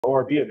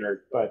or be a nerd,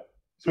 but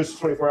switch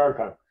to 24-hour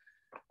time.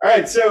 All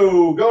right,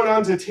 so going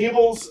on to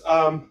tables.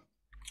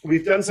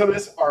 We've done some of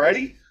this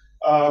already,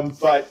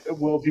 but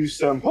we'll do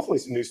hopefully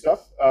some new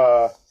stuff.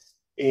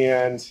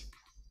 And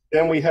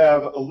then we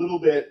have a little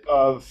bit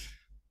of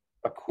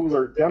a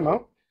cooler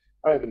demo.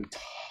 I have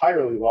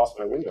entirely lost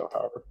my window,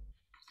 however.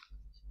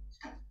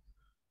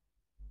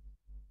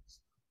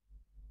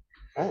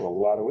 I have a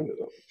lot of windows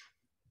open.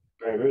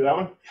 All right, maybe that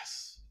one?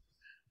 Yes.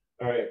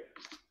 All right.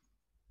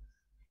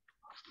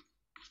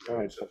 Oh,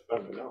 I just have to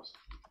find my mouse.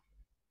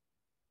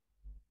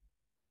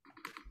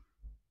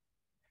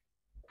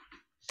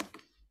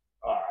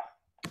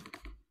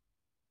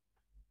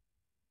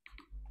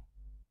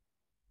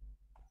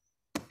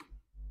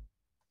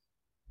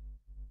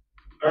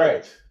 All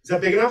right, is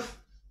that big enough?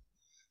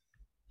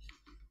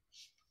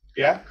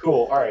 Yeah,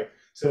 cool. All right,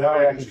 so that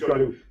way I can just go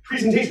to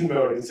presentation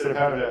mode instead of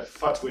having to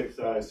futz with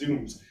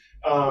Zooms.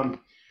 All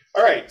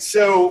right,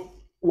 so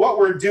what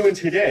we're doing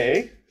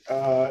today,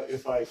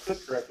 if I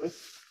click correctly,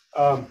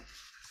 let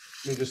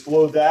me just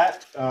load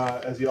that,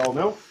 as you all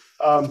know.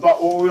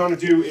 But what we want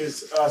to do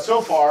is,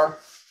 so far,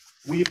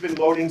 we've been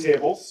loading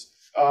tables.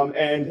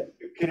 And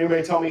can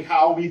anybody tell me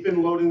how we've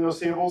been loading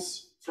those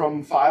tables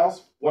from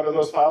files? What are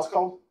those files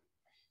called?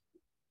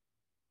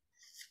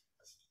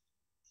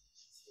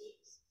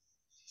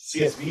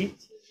 CSV?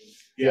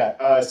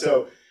 Yeah,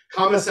 so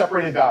comma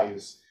separated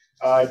values.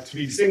 To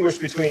be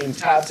distinguished between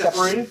tab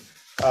separated,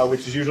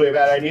 which is usually a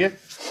bad idea,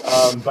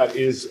 but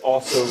is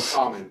also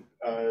common.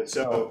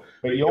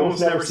 But you almost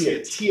never see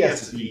a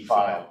TSV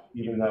file,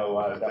 even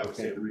though that would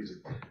stand to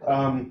reason.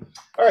 All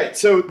right,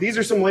 so these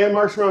are some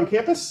landmarks around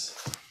campus.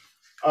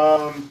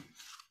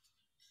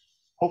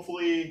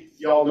 Hopefully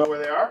you all know where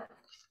they are.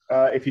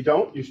 If you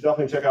don't, you should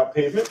definitely check out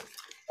Pavement,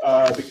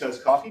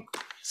 because coffee.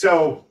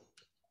 So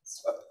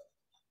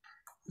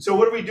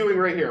what are we doing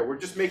right here? We're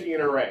just making an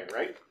array,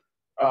 right?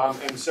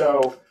 And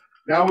so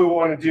now what we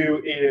want to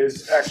do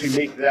is actually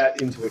make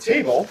that into a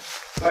table.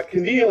 But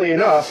conveniently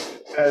enough,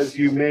 as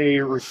you may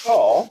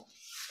recall,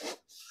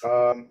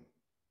 what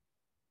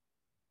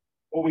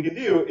we can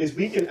do is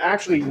we can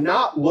actually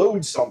not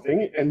load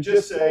something and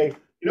just say,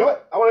 you know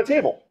what, I want a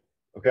table,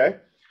 okay?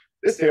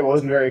 This table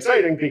isn't very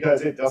exciting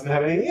because it doesn't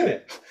have anything in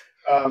it.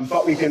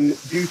 But we can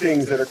do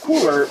things that are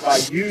cooler by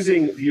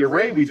using the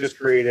array we just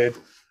created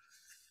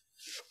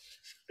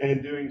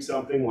and doing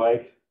something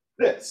like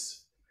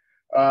this.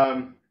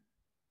 Let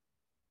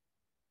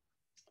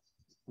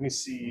me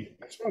see,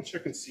 I just want to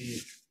check and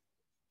see.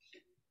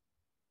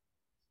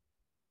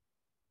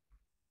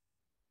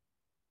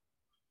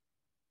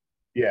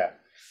 Yeah,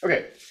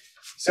 okay.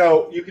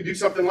 So you could do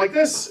something like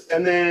this,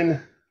 and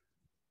then,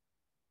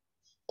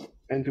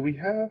 and do we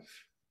have?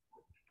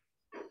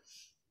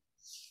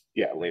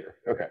 Yeah, later,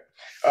 okay.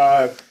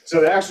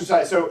 So the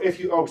exercise, so if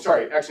you, oh,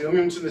 sorry, actually, let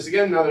me mention this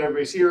again now that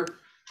everybody's here.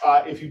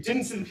 If you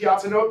didn't see the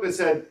Piazza note that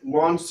said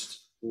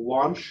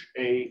launch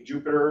a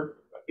Jupyter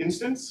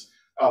instance,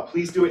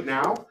 please do it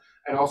now,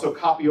 and also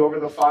copy over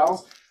the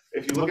files.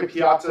 If you look at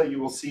Piazza, you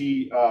will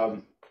see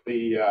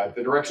the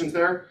directions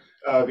there,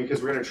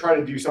 because we're going to try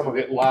to do some of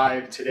it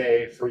live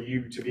today for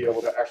you to be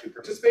able to actually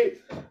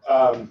participate.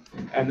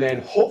 And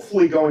then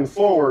hopefully going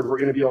forward, we're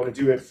going to be able to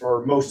do it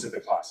for most of the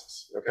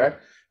classes, okay?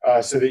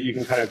 So that you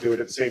can kind of do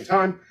it at the same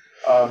time.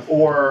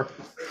 Or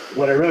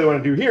what I really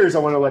want to do here is I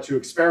want to let you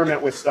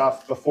experiment with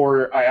stuff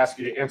before I ask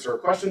you to answer a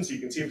question so you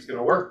can see if it's going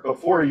to work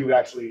before you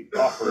actually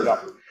offer it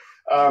up.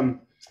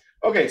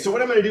 Okay, so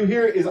what I'm going to do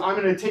here is I'm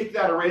going to take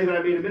that array that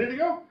I made a minute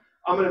ago.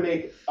 I'm going to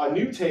make a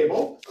new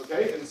table,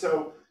 okay? And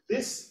so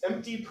this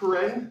empty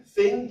paren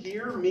thing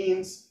here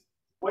means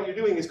what you're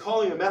doing is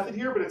calling a method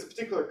here, but it's a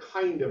particular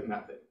kind of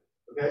method,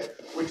 okay?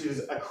 Which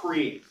is a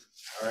create,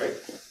 all right?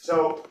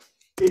 So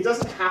it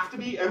doesn't have to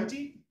be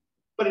empty,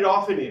 but it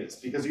often is,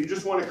 because you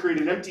just want to create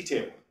an empty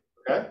table,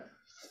 okay?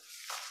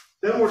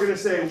 Then we're going to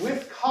say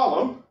with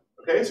column,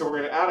 okay, so we're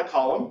going to add a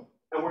column,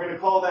 and we're going to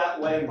call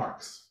that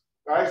landmarks,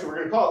 all right? So we're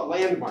going to call it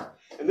landmark.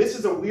 And this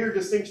is a weird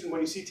distinction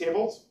when you see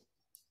tables.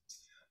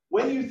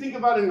 When you think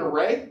about an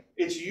array,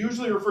 it's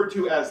usually referred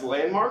to as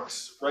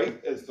landmarks,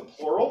 right, as the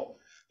plural.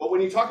 But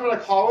when you talk about a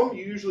column,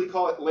 you usually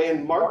call it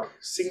landmark,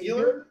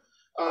 singular.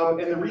 And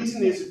the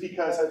reason is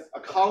because a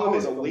column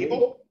is a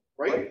label,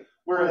 right?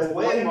 Whereas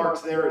landmarks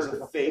there is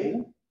a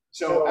thing.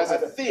 So as a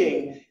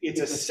thing,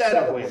 it's a set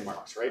of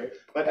landmarks, right?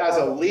 But as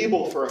a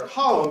label for a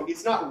column,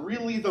 it's not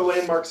really the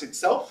landmarks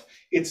itself.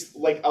 It's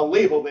like a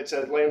label that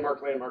says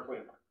landmark, landmark,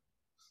 landmark.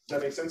 Does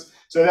that make sense?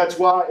 So that's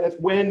why, that's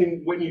when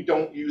you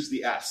don't use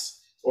the S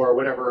or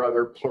whatever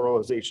other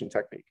pluralization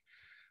technique.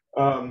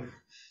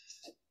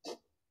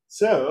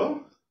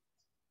 So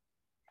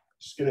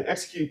just going to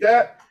execute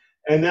that.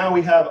 And now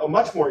we have a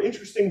much more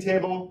interesting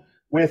table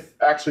with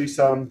actually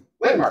some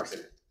landmarks in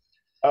it.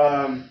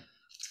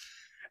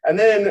 And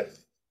then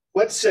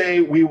let's say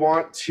we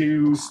want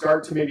to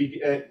start to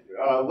maybe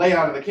lay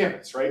out of the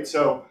campus, right?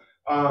 So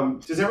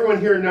does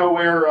everyone here know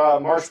where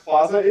Marsh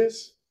Plaza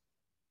is?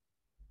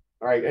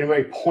 All right,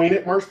 anybody point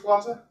at Marsh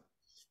Plaza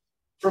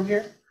from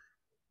here?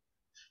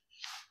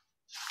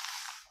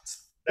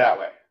 That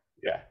way,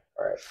 yeah.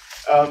 All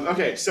right.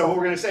 Okay, so what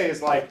we're going to say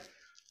is like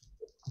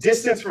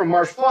distance from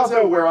Marsh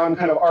Plaza, where I'm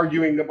kind of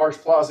arguing that Marsh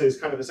Plaza is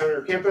kind of the center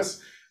of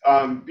campus.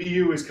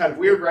 BU is kind of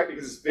weird, right?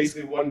 Because it's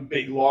basically one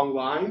big long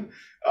line.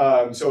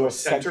 So a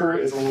center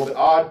is a little bit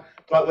odd,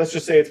 but let's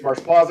just say it's Marsh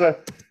Plaza.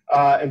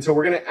 And so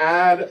we're going to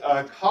add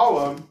a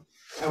column,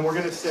 and we're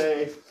going to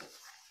say,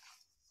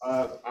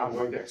 I'm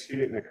going to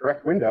execute it in the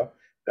correct window.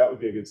 That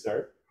would be a good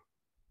start.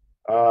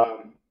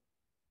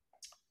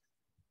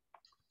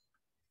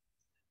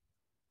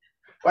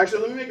 Well,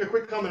 actually, let me make a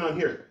quick comment on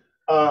here.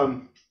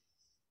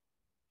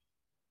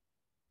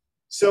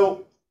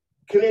 So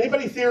can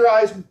anybody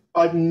theorize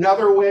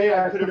another way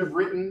I could have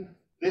written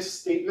this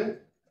statement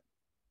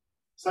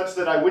such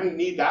that I wouldn't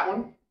need that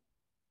one?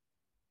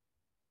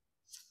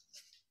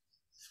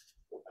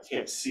 I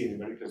can't see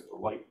anybody because of the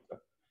light.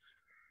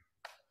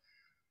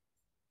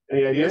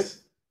 Any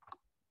ideas?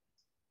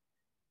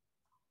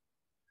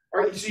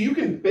 All right, so you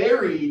can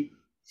bury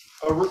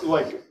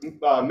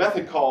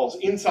method calls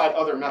inside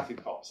other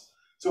method calls.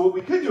 So what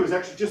we could do is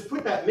actually just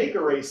put that make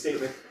array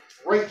statement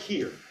right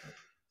here.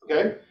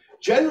 Okay.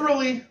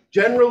 Generally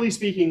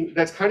speaking,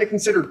 that's kind of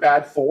considered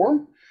bad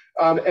form.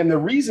 And the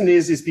reason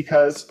is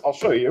because, I'll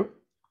show you.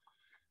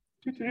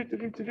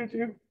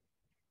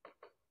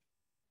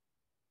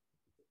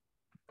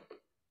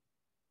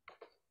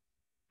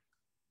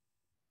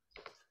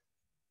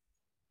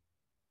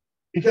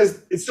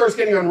 Because it starts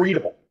getting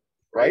unreadable,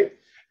 right?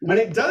 When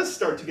it does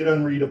start to get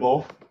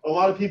unreadable, a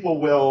lot of people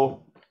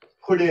will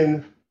put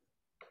in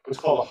what's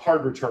called a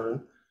hard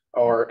return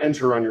or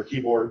enter on your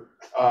keyboard.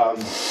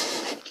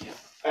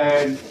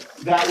 And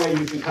that way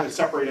you can kind of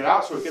separate it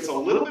out so it gets a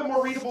little bit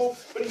more readable,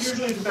 but it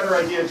usually is a better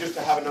idea just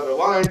to have another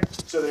line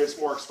so that it's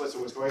more explicit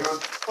what's going on.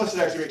 Plus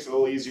it actually makes it a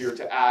little easier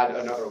to add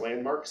another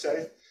landmark,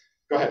 say.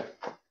 Go ahead.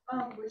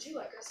 Would you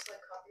like us to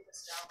copy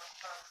this down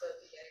from the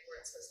beginning where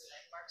it says the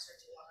landmarks, or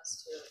do you want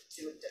us to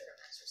do a different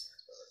exercise?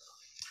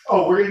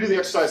 Oh, we're going to do the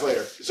exercise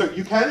later. So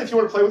you can, if you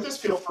want to play with this,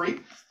 feel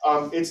free.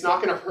 It's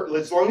not going to hurt,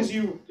 as long as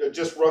you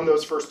just run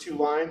those first 2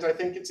 lines, I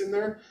think it's in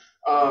there.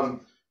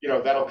 You know,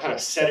 that'll kind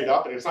of set it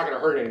up and it's not going to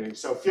hurt anything.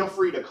 So feel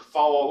free to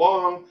follow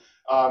along.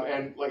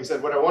 And like I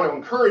said, what I want to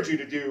encourage you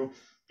to do,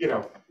 you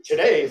know,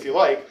 today, if you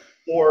like,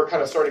 or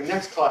kind of starting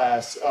next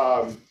class,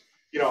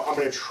 you know, I'm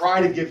going to try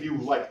to give you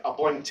like a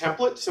blank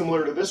template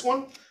similar to this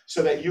one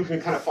so that you can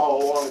kind of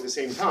follow along at the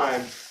same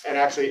time and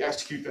actually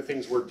execute the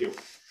things we're doing.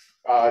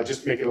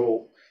 Just make it a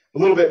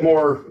little bit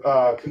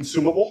more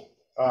consumable.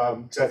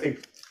 So I think,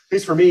 at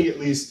least for me, at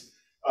least,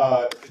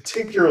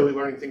 particularly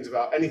learning things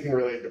about anything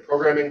related to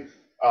programming,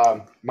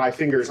 my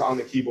fingers on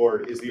the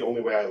keyboard is the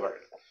only way I learn.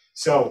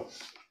 So,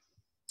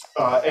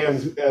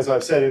 and as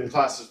I've said in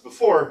classes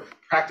before,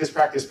 practice,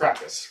 practice,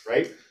 practice,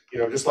 right? You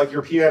know, just like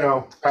your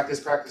piano, practice,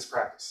 practice,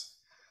 practice.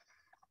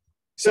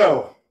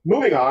 So,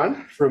 moving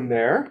on from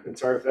there, and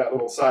sorry for that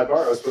little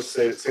sidebar, I was supposed to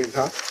say it at the same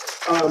time.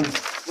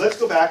 Let's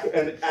go back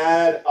and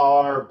add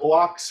our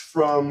blocks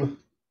from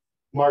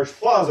Marsh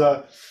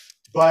Plaza,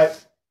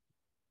 but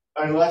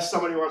unless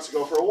somebody wants to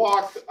go for a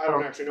walk, I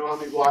don't actually know how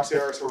many blocks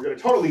there are, so we're going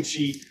to totally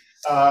cheat.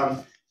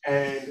 And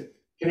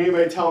can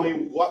anybody tell me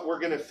what we're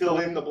going to fill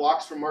in the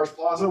blocks from Marsh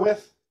Plaza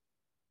with?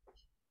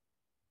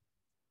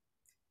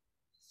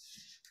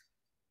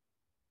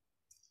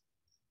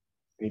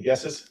 Any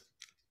guesses?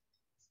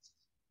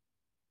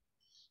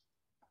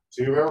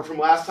 So you remember from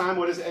last time,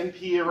 what does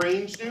NP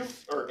arrange do,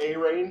 or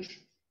arrange?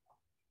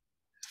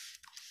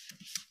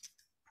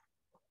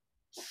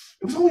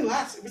 It was only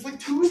it was like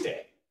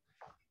Tuesday.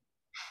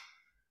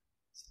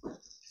 Go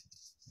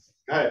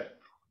ahead.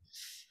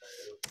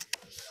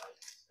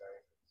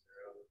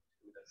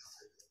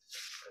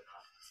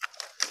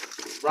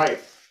 Right,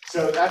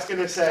 so that's going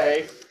to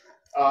say,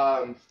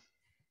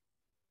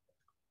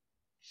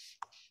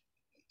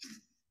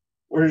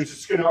 we're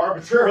just going to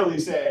arbitrarily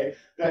say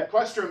that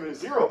Questrom is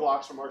 0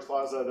 blocks from Marsh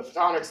Plaza, the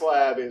Photonics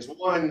lab is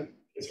 1,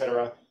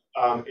 etc.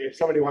 If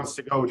somebody wants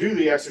to go do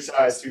the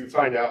exercise to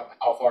find out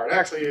how far it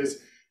actually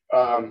is,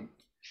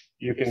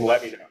 you can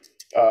let me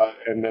know,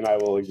 and then I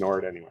will ignore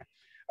it anyway.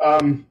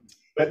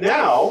 But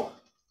now,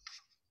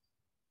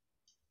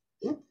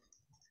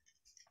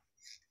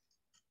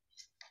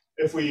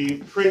 if we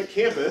print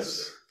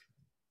campus,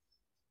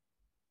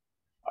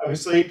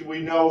 obviously, do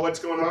we know what's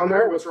going on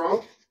there? What's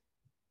wrong?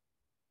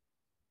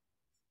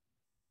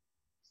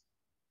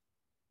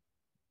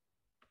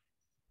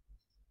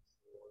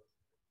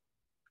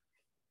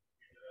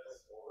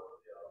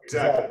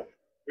 Exactly.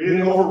 We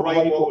didn't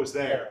overwrite what was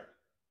there.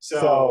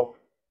 So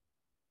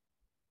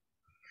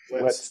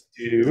let's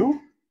do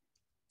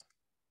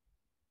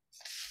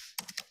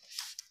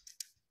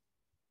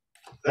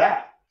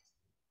that,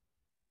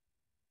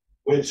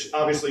 which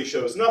obviously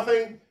shows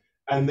nothing.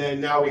 And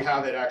then now we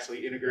have it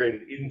actually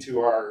integrated into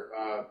our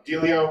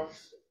Delio.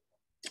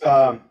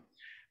 Then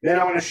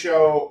I'm going to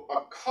show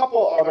a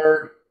couple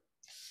other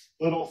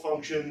little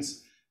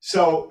functions.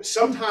 So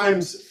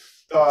sometimes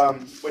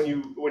when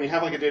you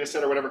have like a data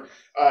set or whatever,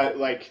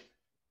 like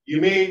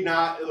you may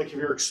not, like if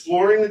you're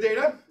exploring the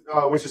data,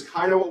 which is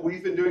kind of what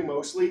we've been doing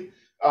mostly,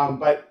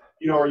 but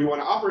or you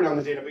want to operate on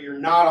the data, but you're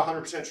not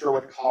 100% sure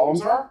what the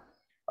columns are,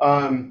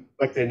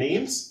 like the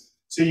names.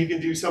 So you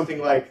can do something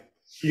like,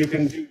 you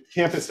can do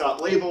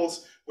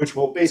campus.labels, which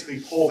will basically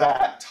pull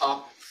that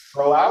top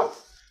row out.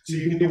 So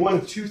you can do one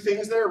of two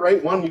things there,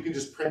 right? One, you can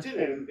just print it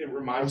and it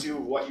reminds you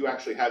of what you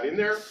actually have in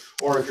there,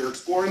 or if you're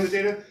exploring the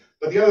data.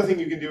 But the other thing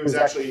you can do is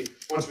actually,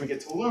 once we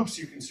get to loops,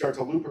 you can start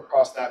to loop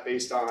across that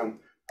based on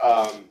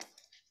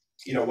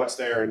what's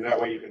there, and that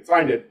way you can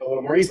find it a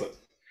little more easily.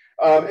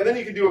 And then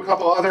you can do a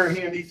couple other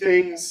handy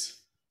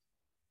things.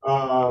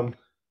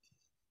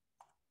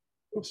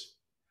 Oops.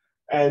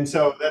 And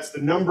so that's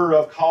the number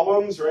of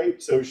columns,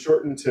 right? So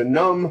shortened to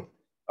num.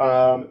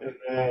 And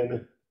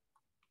then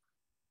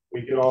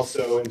we can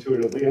also,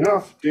 intuitively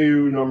enough,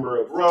 do number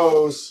of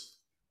rows.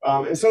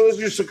 And so those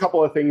are just a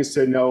couple of things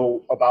to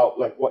know about,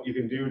 like what you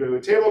can do to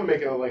a table to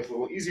make it life a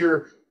little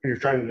easier when you're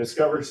trying to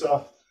discover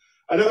stuff.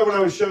 Another one I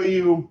would show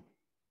you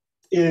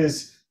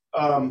is,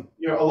 a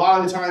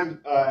lot of the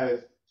time,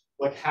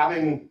 like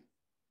having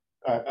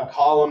a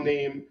column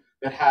name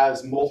that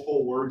has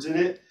multiple words in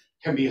it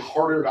can be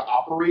harder to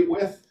operate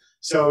with.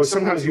 So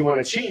sometimes you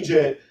want to change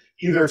it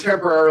either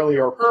temporarily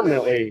or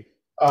permanently.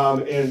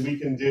 And we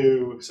can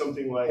do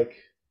something like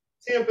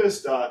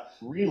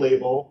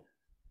campus.relabel.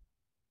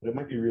 It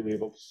might be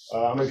relabeled.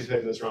 I might be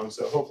typing this wrong,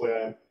 so hopefully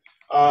I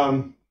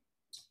am.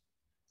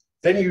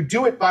 Then you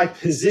do it by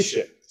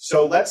position.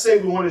 So let's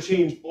say we want to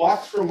change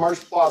blocks from Marsh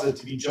Plaza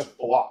to be just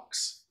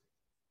blocks.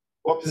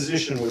 What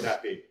position would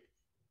that be?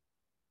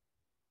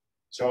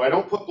 So I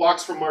don't put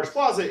blocks from Marsh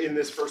Plaza in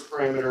this first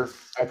parameter.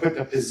 I put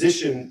the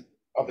position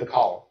of the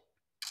column.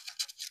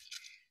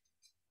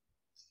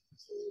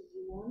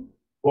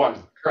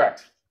 1,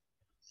 correct.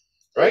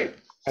 Right?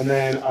 And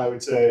then I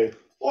would say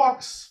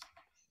blocks.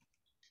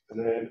 And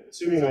then,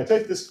 assuming I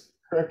typed this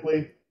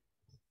correctly,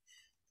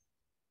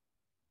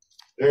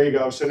 there you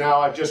go. So now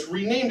I've just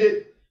renamed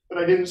it, but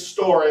I didn't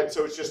store it.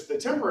 So it's just the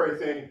temporary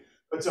thing.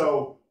 But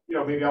so,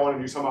 maybe I want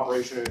to do some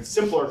operation and it's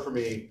simpler for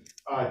me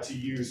to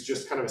use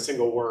just kind of a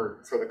single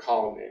word for the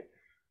column name.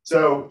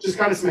 So just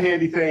kind of some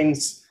handy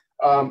things.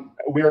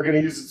 We are going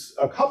to use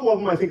a couple of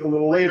them, I think, a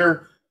little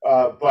later.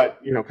 But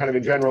kind of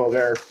in general,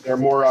 they're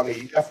more on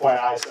the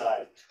FYI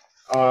side.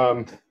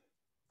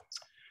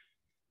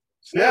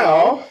 So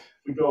now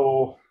we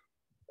go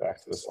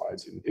back to the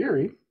slides in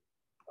theory.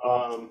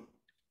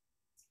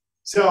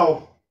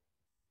 So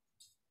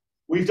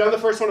we've done the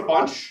first one a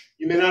bunch.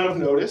 You may not have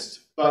noticed,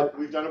 but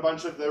we've done a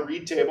bunch of the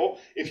read table.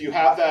 If you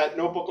have that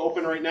notebook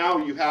open right now,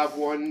 you have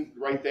one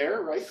right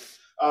there, right?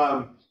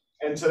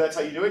 And so that's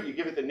how you do it. You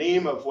give it the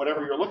name of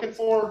whatever you're looking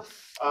for.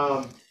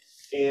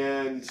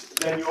 And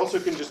then you also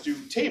can just do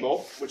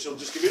table, which will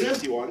just give you an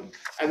empty one.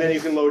 And then you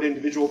can load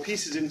individual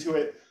pieces into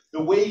it.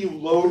 The way you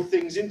load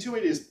things into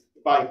it is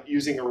by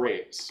using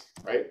arrays,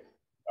 right?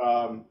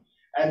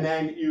 And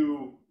then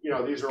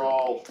these are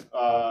all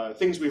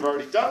things we've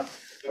already done.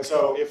 And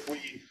so if we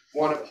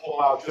want to pull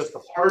out just a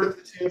part of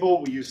the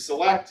table, we use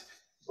select,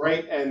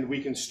 right? And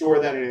we can store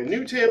that in a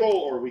new table,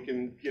 or we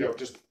can,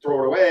 just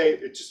throw it away.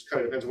 It just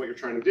kind of depends on what you're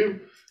trying to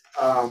do.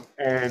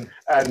 And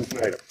add an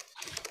item.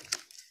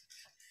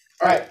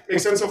 All right,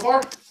 makes sense so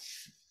far?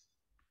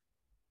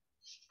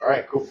 All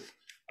right, cool.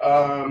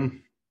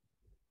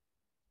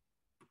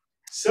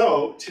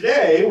 So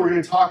today we're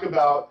going to talk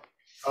about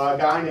a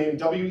guy named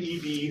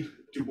W.E.B.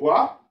 Du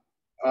Bois.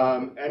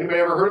 Anybody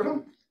ever heard of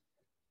him?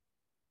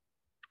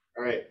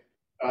 All right.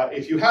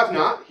 If you have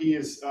not, he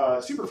is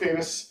super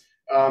famous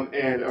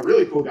and a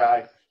really cool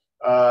guy,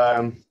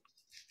 at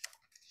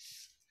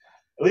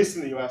least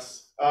in the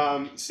US.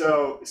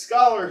 So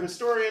scholar,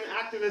 historian,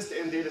 activist,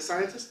 and data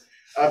scientist.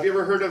 Have you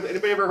ever heard of,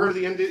 anybody ever heard of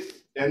the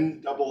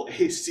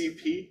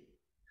NAACP?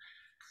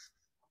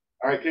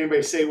 All right, can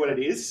anybody say what it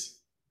is?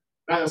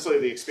 Not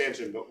necessarily the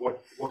expansion, but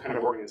what kind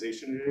of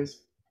organization it is?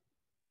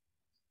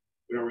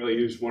 We don't really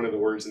use one of the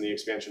words in the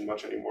expansion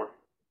much anymore.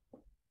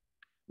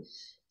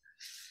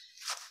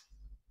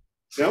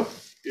 No?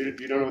 You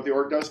don't know what the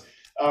org does?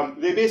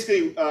 They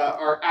basically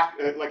are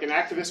like an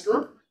activist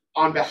group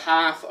on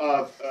behalf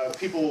of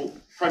people,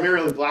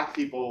 primarily Black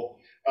people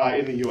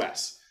in the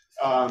US.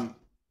 So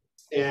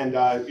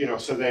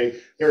so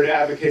they're an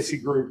advocacy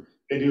group.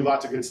 They do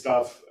lots of good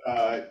stuff,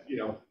 and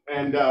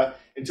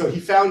so he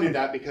founded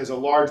that because a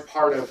large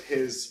part of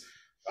his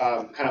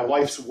kind of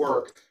life's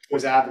work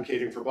was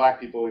advocating for Black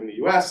people in the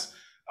US.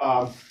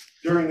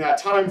 During that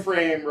time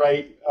frame,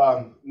 right,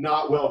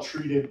 not well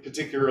treated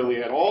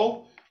particularly at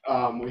all.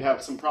 We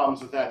have some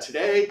problems with that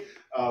today,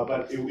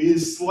 but it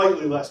is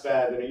slightly less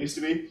bad than it used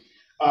to be.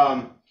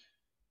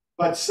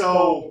 But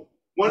so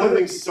one of the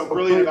things so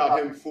brilliant about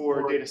him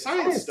for data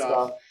science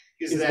stuff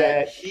is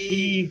that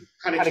he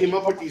kind of came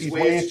up with these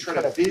ways to try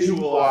to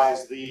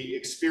visualize the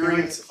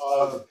experience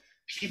of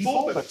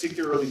people, but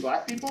particularly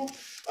Black people,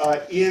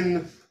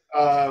 in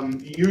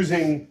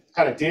using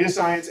kind of data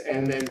science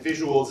and then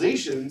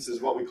visualizations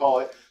is what we call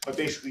it, but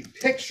basically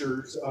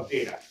pictures of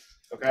data,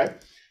 okay?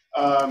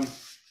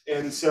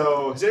 And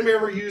so has anybody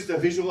ever used a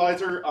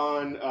visualizer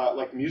on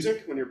like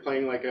music when you're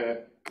playing like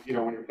when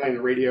you're playing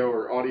the radio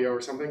or audio or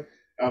something?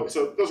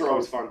 So those are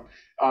always fun.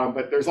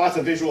 But there's lots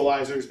of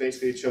visualizers.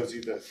 Basically, it shows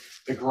you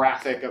the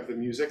graphic of the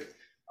music.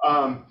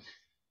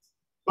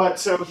 But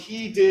so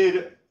he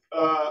did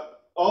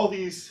all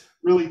these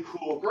really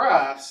cool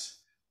graphs,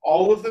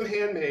 all of them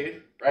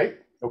handmade, right?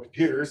 No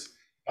computers.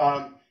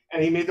 And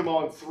he made them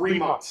all in 3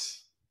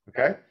 months.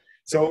 Okay.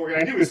 So what we're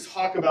going to do is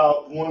talk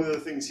about one of the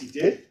things he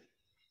did.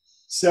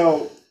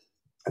 So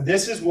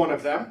this is one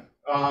of them.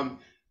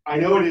 I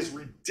know it is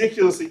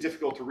ridiculously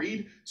difficult to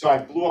read, so I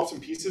blew off some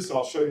pieces, so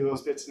I'll show you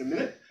those bits in a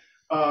minute.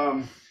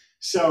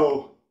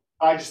 So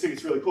I just think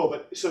it's really cool.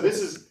 But so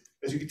this is,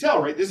 as you can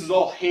tell, right, this is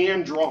all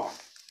hand drawn,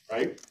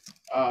 right?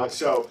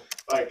 So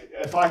like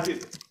if I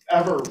could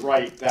ever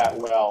write that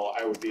well,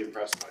 I would be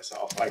impressed with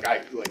myself.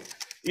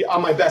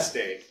 On my best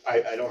day,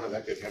 I don't have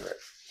that good handwriting.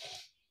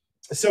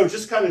 So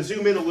just kind of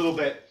zoom in a little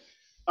bit.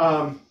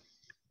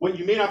 What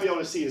you may not be able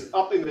to see is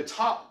up in the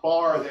top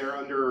bar there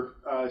under,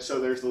 so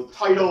there's the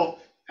title,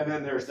 and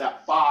then there's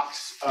that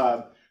box.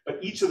 But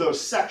each of those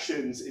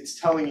sections, it's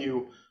telling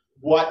you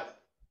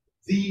what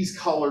these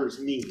colors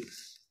mean,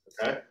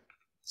 okay?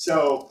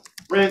 So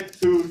rent,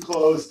 food,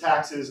 clothes,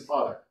 taxes,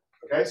 other,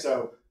 okay?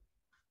 So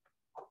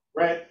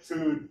rent,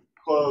 food,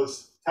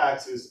 clothes,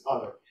 taxes,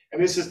 other.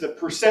 And this is the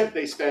percent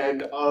they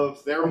spend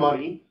of their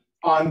money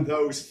on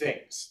those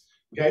things,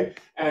 okay?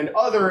 And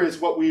other is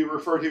what we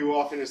refer to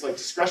often as like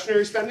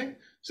discretionary spending.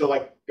 So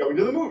like going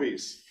to the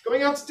movies,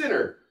 going out to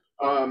dinner,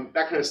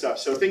 that kind of stuff.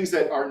 So things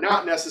that are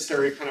not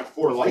necessary kind of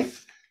for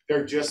life.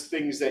 They're just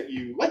things that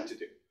you like to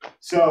do.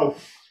 So,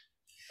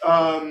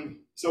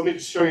 so let me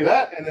just show you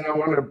that. And then I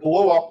want to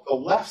blow up the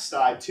left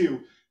side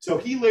too. So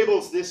he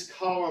labels this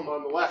column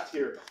on the left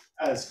here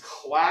as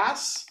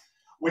class,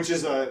 which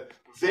is a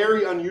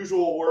very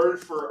unusual word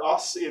for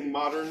us in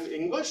modern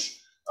English.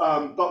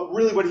 But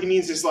really what he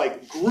means is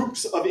like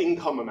groups of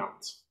income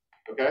amounts,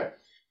 okay?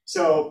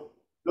 So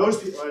those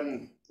people,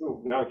 and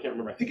now I can't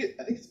remember, I think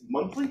it's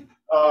monthly.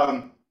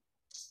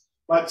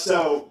 But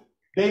so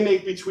they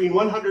make between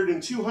 $100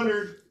 and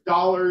 $200,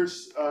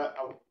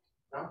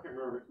 now I can't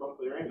remember if it's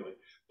monthly or annually,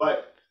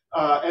 but,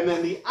 and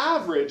then the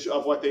average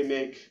of what they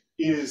make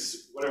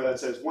is, whatever that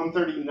says,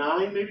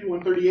 139, maybe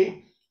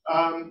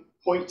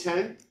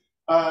 138.10,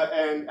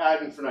 and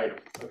ad infinitum,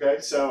 okay?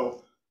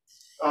 So,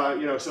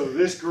 so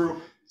this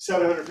group,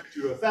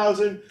 750 to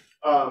 1,000.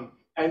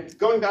 And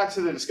going back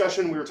to the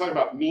discussion, we were talking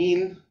about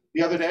mean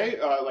the other day,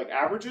 like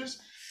averages.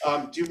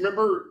 Do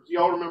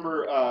y'all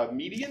remember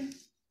median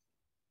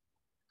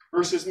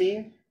versus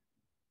mean?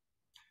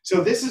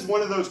 So this is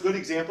one of those good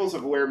examples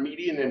of where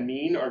median and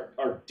mean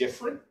are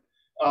different.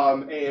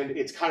 And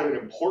it's kind of an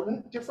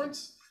important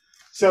difference.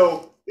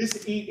 So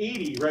this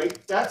 880,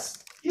 right?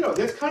 That's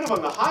kind of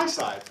on the high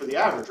side for the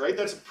average, right?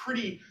 That's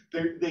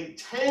they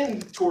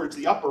tend towards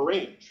the upper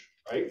range,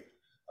 right?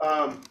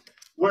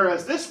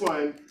 Whereas this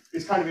one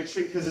is kind of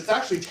interesting because it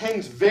actually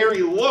tends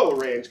very low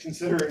range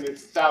considering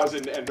it's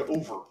 1,000 and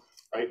over,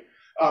 right?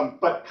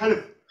 But kind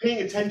of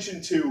paying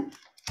attention to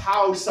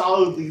how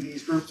solidly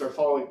these groups are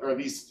falling, or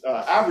these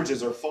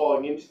averages are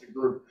falling into the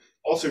group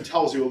also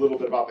tells you a little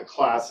bit about the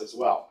class as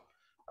well.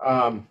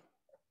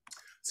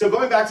 So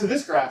going back to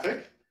this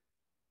graphic,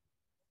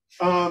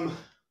 what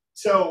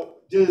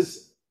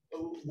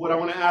I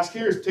want to ask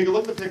here is take a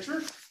look at the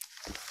picture.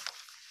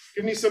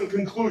 Give me some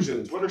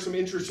conclusions. What are some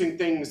interesting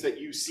things that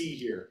you see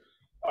here?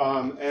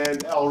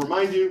 And I'll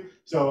remind you,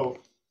 so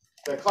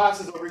the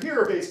classes over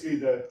here are basically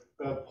the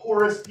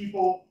poorest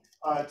people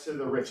to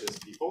the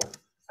richest people.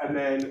 And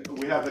then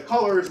we have the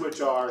colors,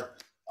 which are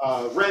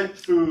rent,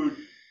 food,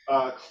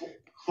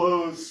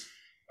 clothes,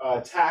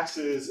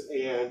 taxes,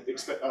 and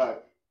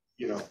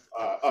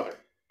other,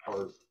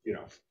 or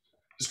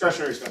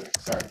discretionary spending.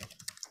 Sorry.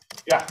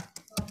 Yeah.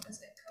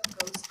 As income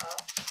goes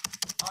up,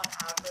 on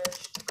average,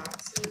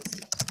 taxes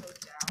go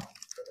down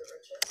for the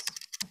richest.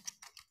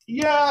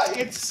 Yeah,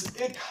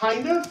 it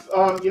kind of.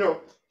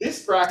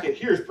 This bracket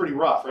here is pretty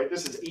rough, right?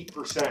 This is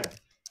 8%.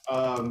 I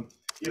was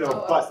looking at the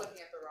wrong one.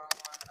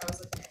 I was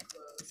looking at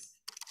clothes.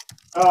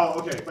 Oh,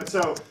 okay.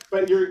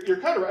 But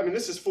you're kind of. I mean,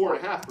 this is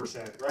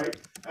 4.5%, right?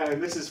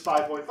 And this is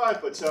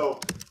 5.5. But so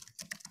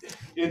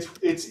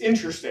it's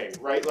interesting,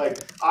 right? Like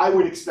I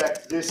would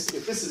expect this.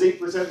 If this is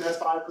 8%, that's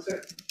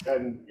 5%,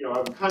 and I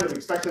would kind of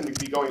expect them to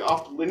be going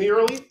up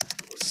linearly,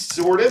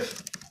 sort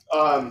of.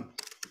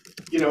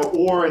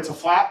 Or it's a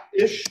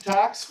flat-ish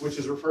tax, which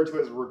is referred to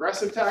as a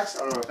regressive tax. I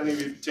don't know if any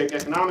of you take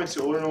economics,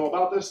 you'll learn all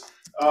about this.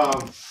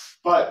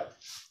 But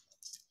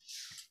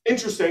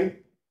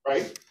interesting,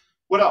 right?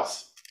 What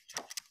else?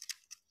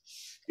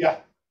 Yeah.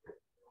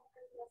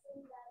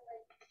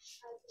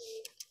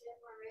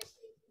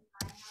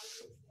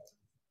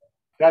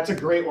 That's a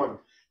great one.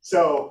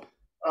 So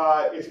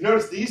if you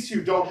notice, these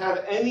two don't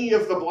have any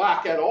of the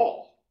black at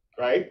all,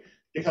 right?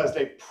 Because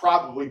they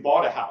probably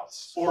bought a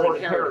house or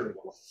inherited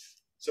one.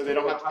 So they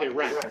don't have to pay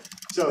rent.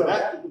 So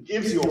that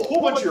gives you a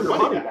whole bunch of your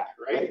money back,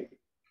 right?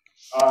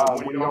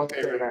 When you don't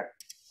pay rent.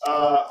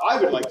 I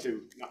would like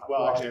to,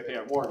 well, actually I pay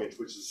a mortgage,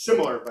 which is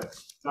similar, but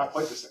not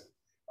quite the same.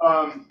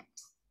 All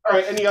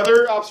right, any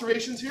other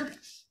observations here?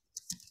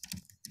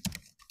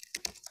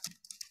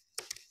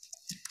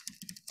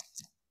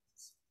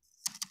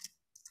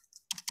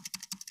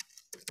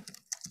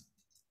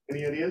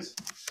 Any ideas?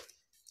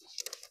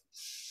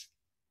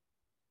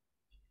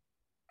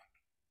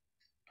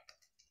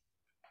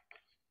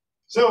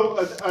 So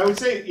I would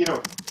say,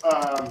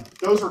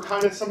 those were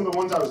kind of some of the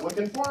ones I was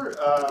looking for.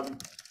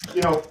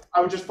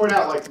 I would just point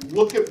out, like,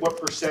 look at what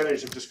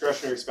percentage of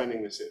discretionary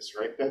spending this is,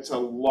 right? That's a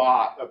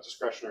lot of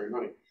discretionary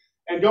money.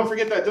 And don't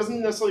forget that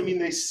doesn't necessarily mean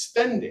they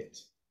spend it,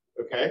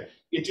 okay?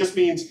 It just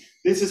means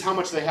this is how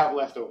much they have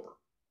left over.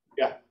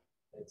 Yeah?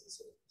 It's a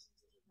sort of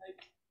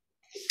like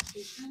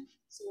education.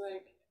 So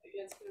like, I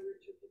guess the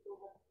richer people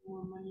have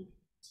more money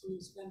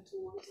to spend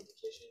towards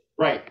education.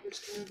 Right. Which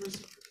kind of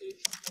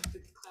reciprocates like the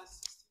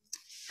class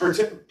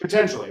system.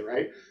 Potentially,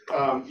 right?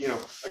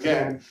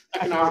 Again,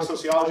 economic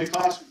sociology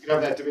class, we could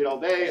have that debate all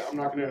day. I'm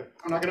not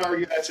gonna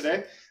argue that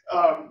today.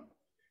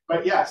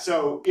 But yeah,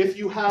 so if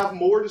you have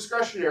more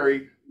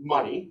discretionary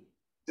money,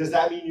 does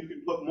that mean you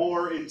can put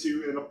more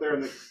into, and up there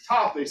in the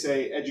top, they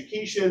say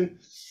education,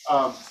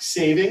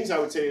 savings, I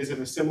would say is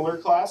in a similar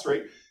class,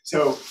 right?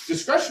 So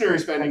discretionary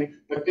spending,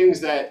 but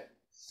things that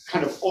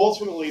kind of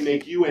ultimately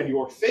make you and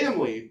your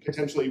family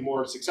potentially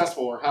more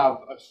successful or have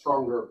a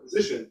stronger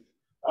position.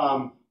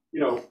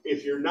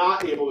 If you're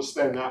not able to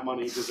spend that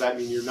money, does that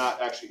mean you're not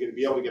actually going to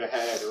be able to get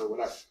ahead or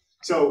whatever?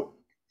 So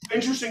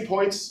interesting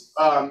points,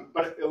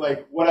 but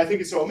like what I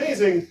think is so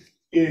amazing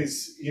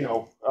is,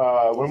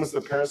 when was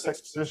the Paris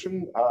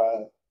Exposition?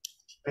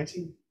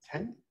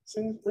 1910?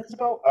 Rings a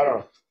bell? I don't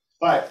know.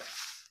 But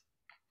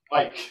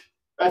like,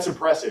 that's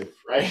impressive,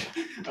 right?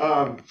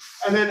 And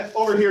then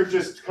over here,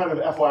 just kind of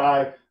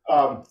FYI,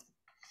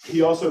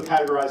 he also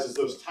categorizes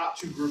those top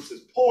two groups as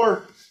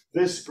poor,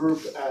 this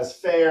group as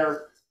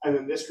fair, and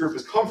then this group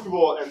is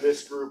comfortable, and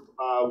this group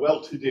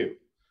well-to-do,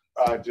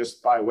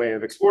 just by way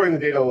of exploring the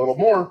data a little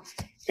more.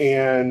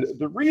 And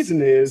the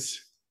reason is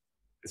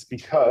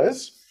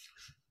because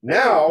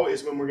now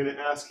is when we're going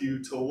to ask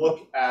you to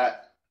look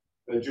at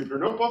the Jupyter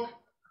Notebook.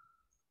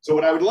 So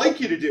what I would like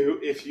you to do,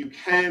 if you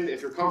can,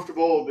 if you're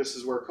comfortable, this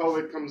is where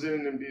COVID comes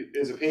in and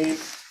is a pain,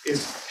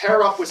 is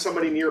pair up with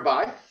somebody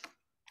nearby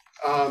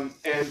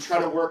and try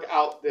to work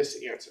out this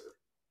answer,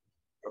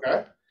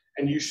 okay?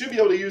 And you should be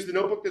able to use the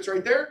notebook that's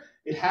right there.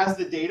 It has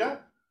the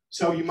data,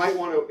 so you might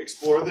want to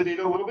explore the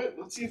data a little bit.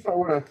 Let's see if I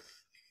want to.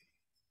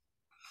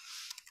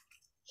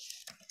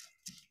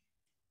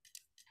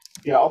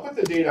 Yeah, I'll put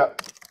the data.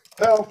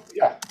 Well,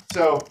 yeah.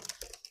 So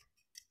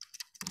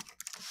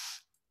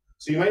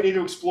you might need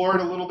to explore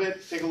it a little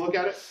bit, take a look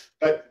at it,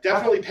 but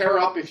definitely pair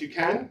up if you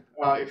can,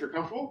 if you're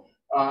comfortable,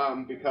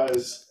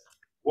 because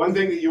one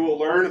thing that you will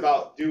learn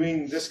about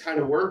doing this kind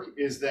of work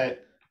is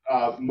that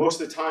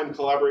most of the time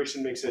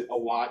collaboration makes it a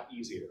lot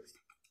easier.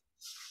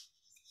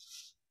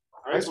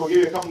 All right, so we'll give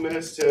you a couple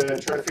minutes to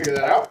try to figure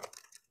that out.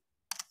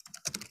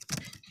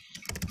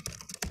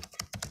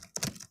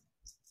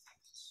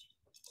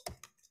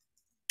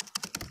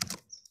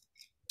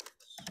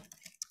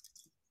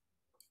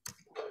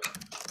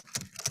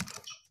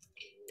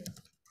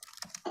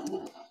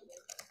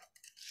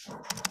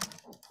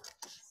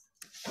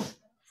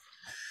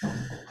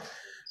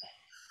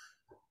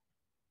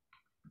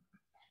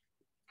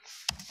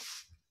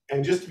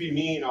 And just to be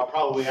mean, I'll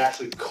probably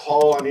actually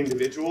call on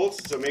individuals,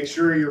 so make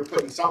sure you're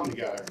putting something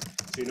together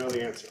so you know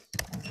the answer.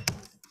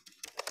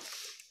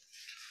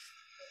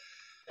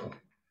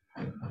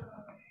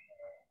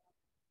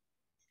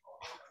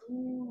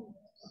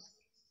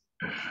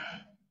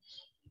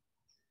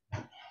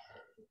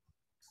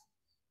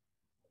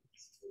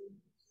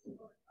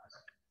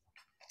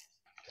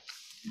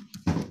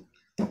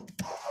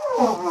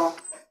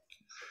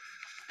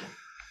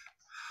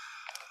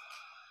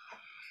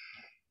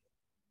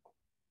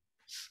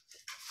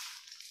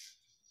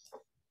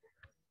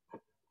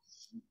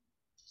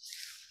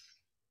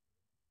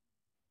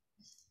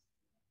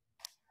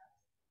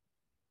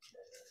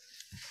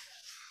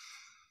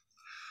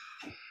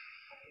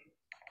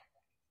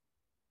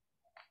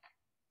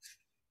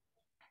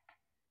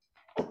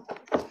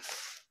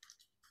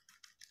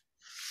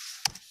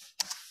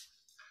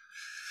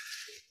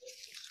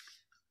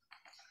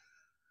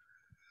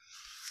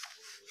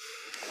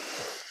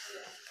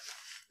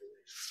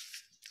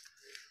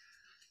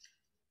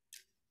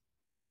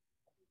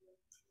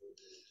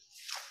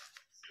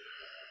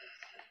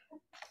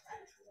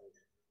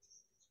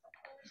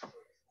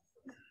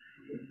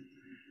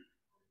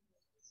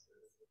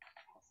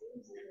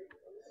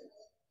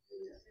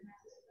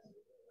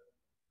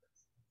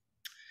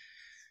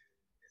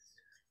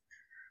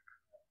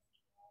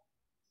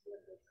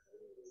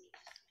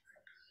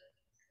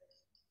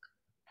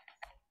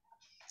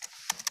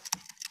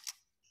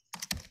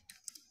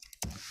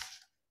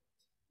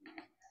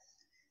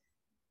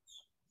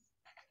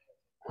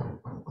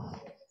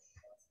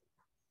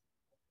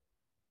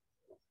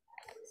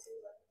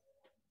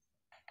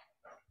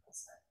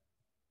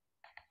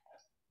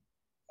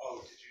 Oh,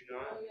 did you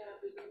not? Oh, yeah,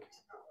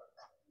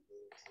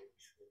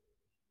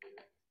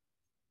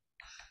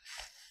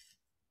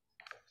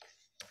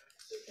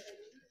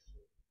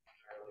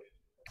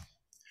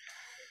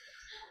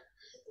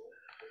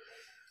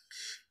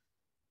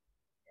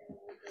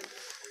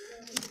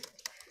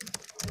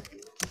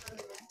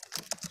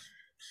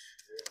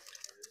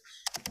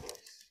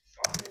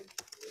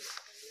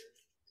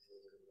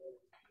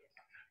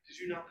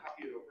 not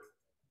copy it over?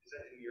 Is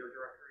that in your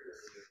directory or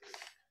is it?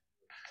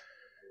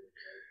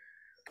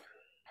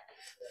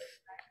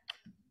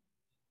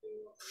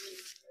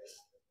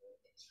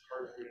 It's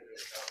hard for me to know.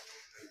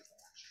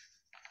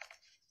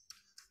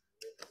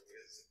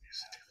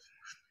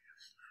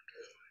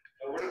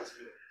 Oh, we're not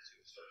doing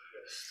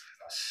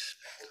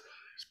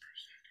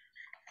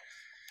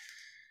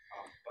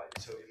but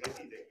so it might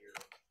be that you're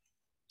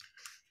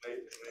my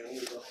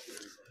only love here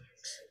is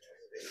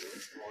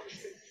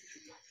launched it.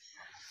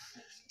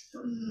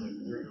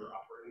 Where you're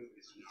operating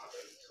is not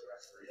a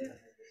directory.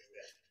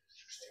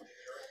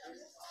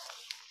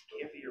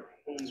 Can't be your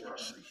home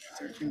directory.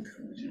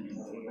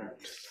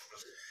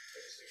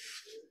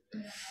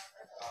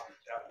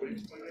 That would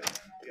explain it.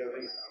 The other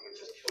thing is I'm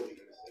just kill you.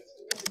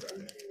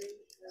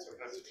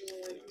 Sometimes it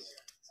just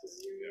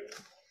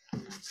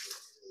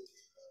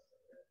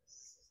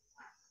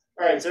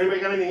All right, so anybody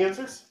got any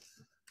answers?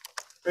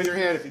 Raise your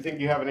hand if you think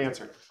you have an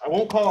answer. I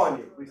won't call on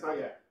you, at least not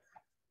yet.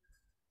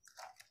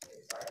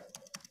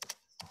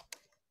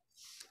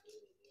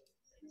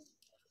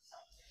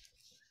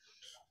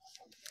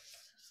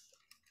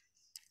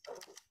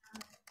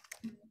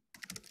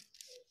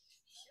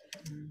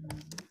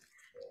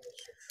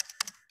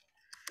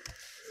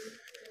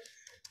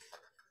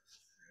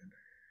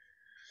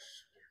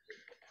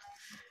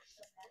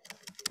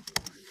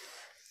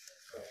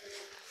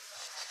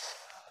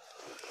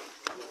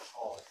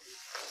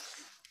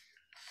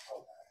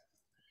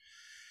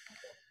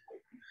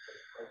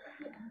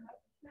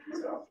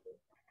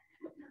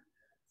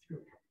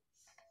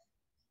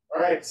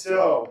 All right,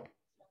 so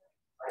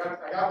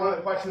I got one of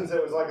the questions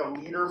that was like a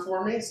leader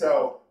for me.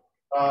 So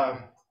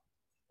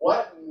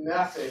what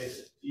method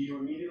do you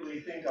immediately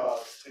think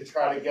of to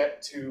try to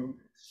get to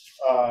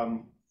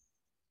the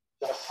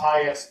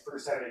highest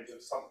percentage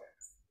of something?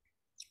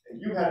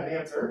 And you had an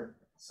answer,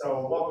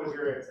 so what was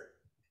your answer?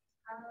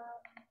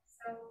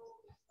 So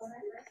when I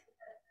first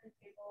looked at the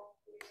table,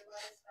 we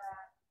realized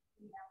that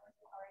the network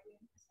is already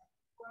in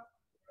percentage growth.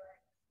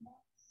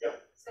 Yep.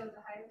 So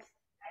the highest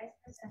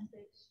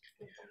percentage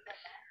would be the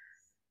max.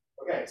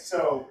 Okay,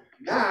 so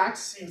max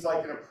seems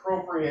like an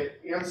appropriate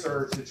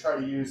answer to try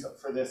to use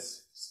for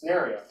this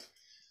scenario.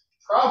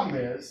 Problem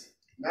is,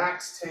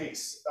 max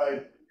takes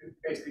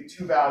basically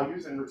two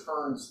values and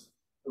returns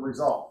the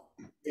result.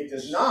 It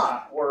does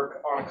not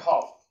work on a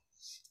column.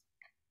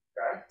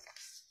 Okay,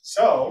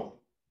 so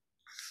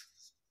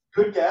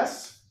good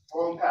guess,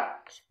 wrong path.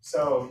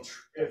 So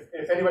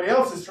if anybody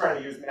else is trying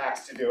to use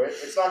max to do it,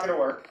 it's not going to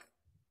work.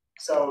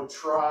 So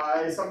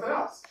try something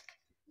else.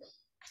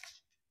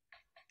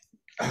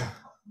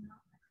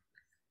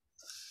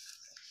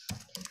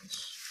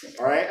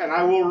 All right, and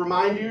I will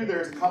remind you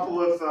there's a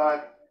couple of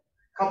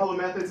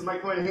methods that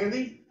might come in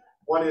handy.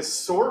 One is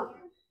sort,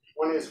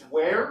 one is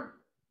where,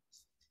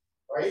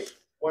 right?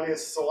 One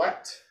is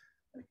select.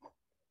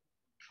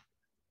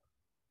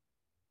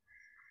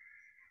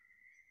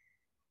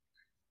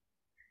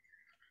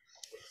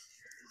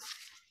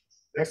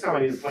 Next time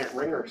I need to plant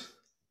ringers.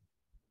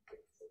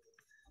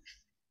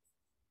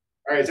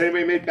 All right, has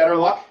anybody made better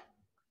luck?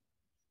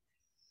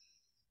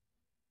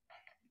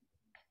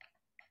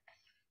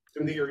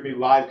 Didn't think you were going to be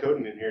live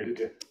coding in here, did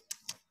you?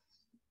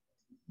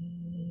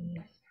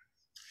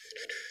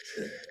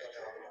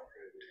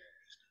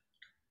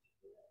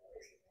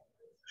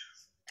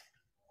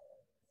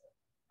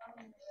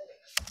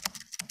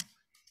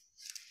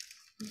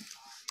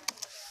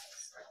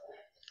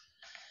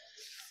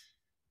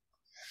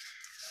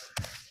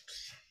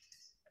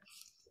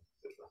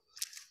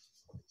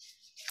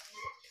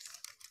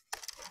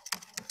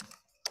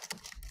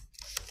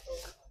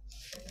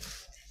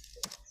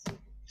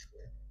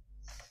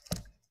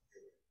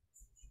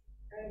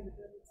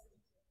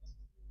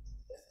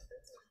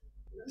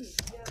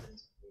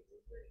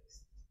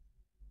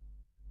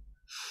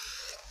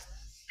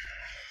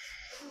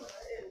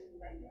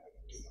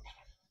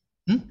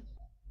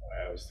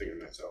 I was thinking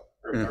myself.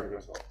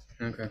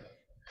 Okay.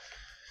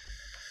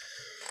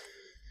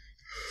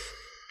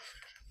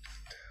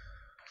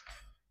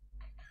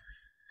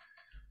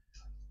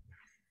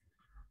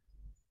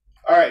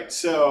 All right,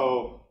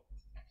 so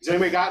has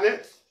anybody gotten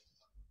it?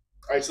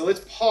 All right, so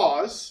let's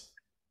pause.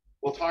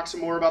 We'll talk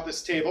some more about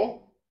this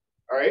table.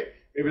 All right,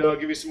 maybe that'll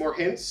give you some more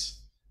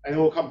hints, and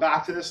then we'll come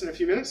back to this in a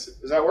few minutes.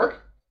 Does that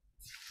work?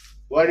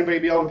 Will anybody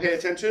be able to pay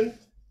attention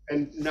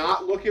and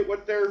not look at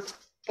what they're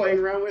playing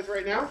around with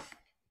right now?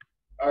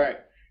 All right,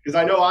 because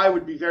I know I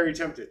would be very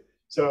tempted.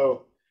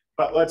 So,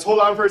 but let's hold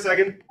on for a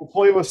second. We'll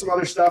play with some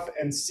other stuff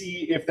and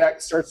see if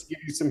that starts to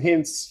give you some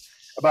hints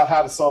about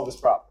how to solve this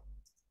problem.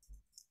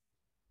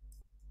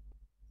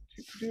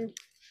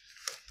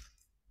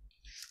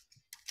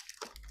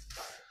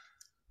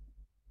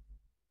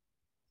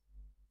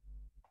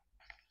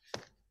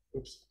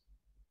 Oops.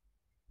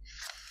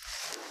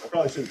 I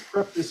probably should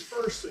prep this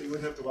first so you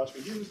wouldn't have to watch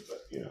me do this,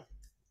 but you know.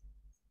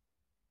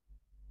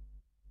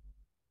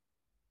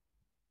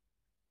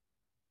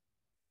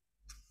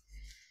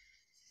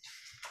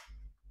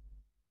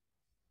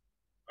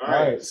 All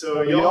right,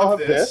 so you all have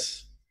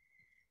this.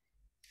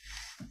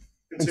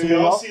 And so you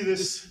all see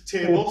this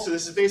table. So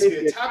this is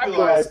basically a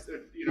tabularized,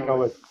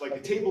 like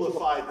a table of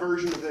 5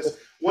 version of this.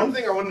 One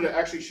thing I wanted to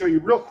actually show you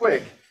real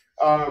quick,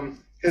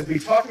 because we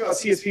talked about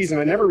CSVs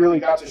and I never really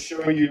got to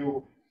show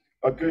you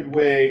a good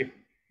way,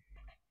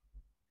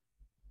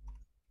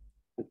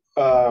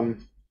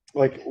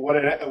 like what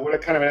a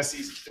kind of a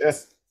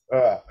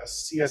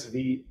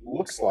CSV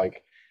looks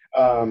like.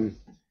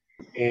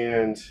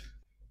 And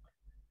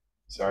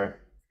sorry,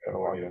 gotta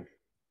log in.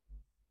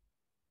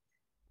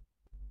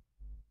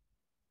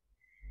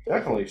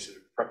 Definitely should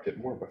have prepped it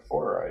more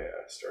before I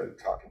started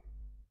talking.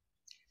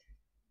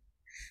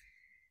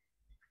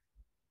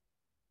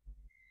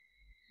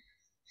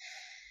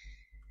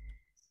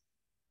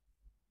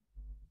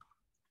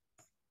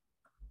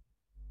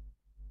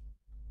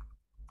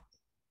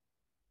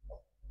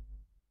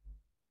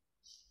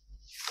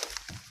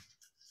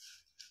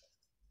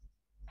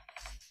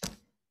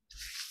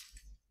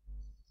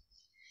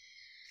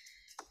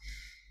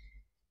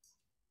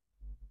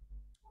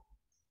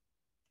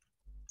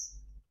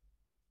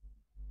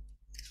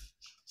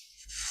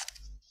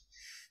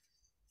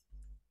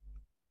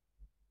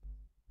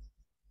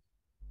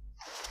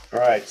 All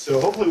right, so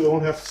hopefully we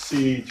won't have to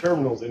see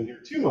terminals in here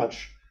too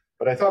much,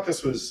 but I thought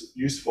this was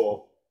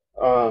useful.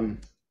 Oh,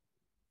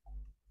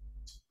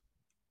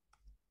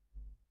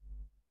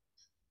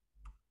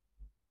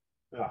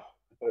 I thought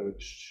it would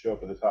show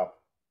up at the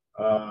top.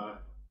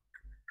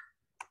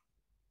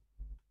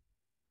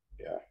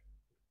 Yeah.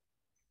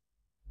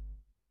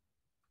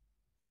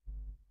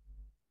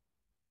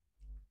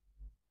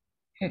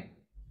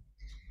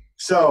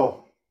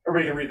 So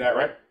everybody can read that,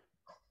 right?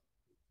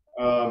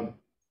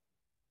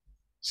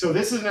 So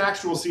this is an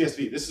actual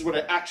CSV. This is what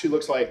it actually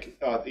looks like,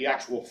 the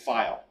actual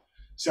file.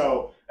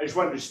 So I just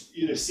wanted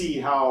you to see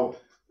how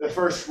the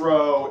first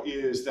row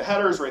is the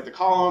headers, right, the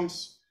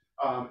columns,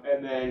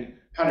 and then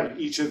kind of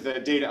each of the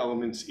data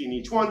elements in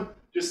each one,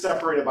 just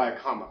separated by a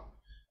comma.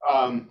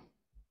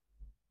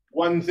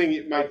 One thing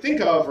you might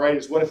think of, right,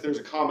 is what if there's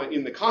a comma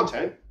in the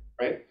content,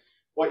 right?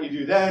 What you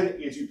do then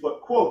is you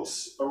put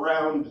quotes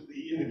around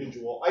the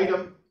individual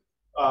item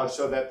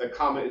so that the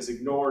comma is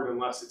ignored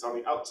unless it's on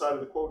the outside of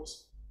the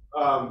quotes.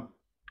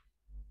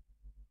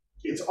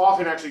 It's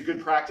often actually good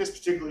practice,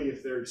 particularly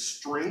if there's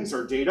strings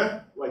or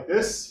data like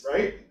this,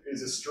 right?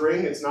 Is a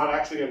string, it's not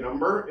actually a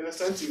number in a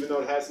sense, even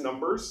though it has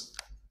numbers.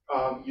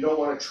 You don't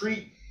want to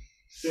treat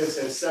this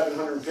as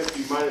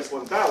 750 minus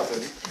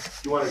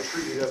 1,000. You want to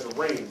treat it as a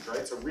range,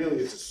 right? So really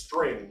it's a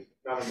string,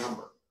 not a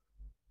number.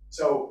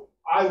 So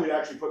I would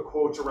actually put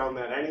quotes around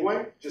that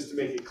anyway, just to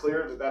make it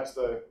clear that that's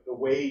the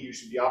way you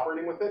should be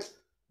operating with it.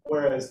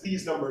 Whereas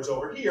these numbers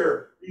over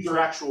here, these are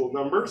actual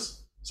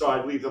numbers, so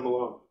I'd leave them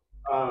alone.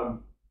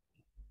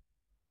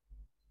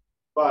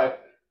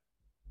 But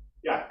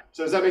yeah,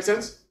 so does that make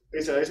sense?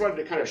 Like I said, I just wanted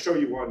to kind of show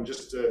you one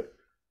just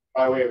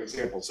by way of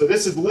example. So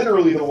this is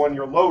literally the one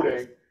you're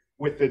loading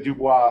with the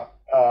Dubois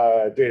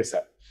data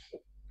set.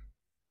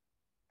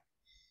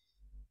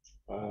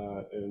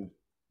 And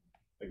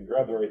I can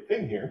grab the right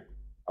thing here.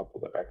 I'll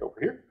pull that back over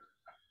here.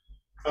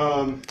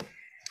 All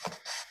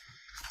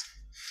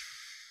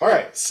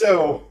right,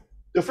 so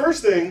the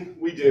first thing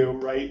we do,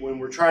 right, when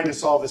we're trying to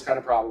solve this kind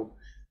of problem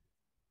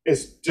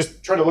is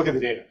just try to look at the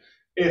data.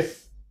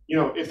 If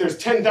there's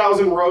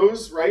 10,000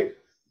 rows, right,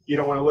 you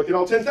don't want to look at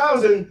all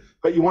 10,000,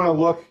 but you want to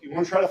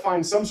try to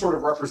find some sort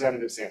of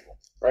representative sample,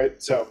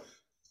 right? So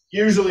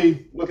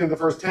usually looking at the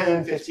first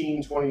 10,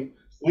 15, 20, at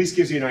least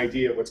gives you an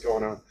idea of what's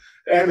going on.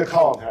 And the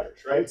column headers,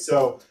 right?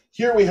 So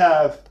here we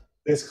have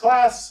this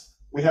class,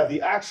 we have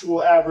the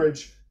actual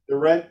average, the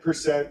rent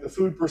percent, the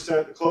food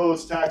percent, the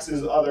clothes,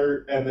 taxes,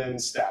 other, and then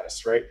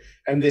status, right?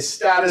 And this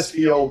status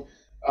field,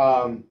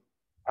 I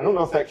don't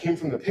know if that came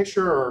from the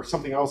picture or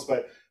something else,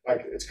 but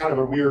like it's kind of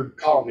a weird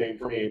column name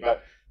for me,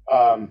 but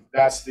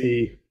that's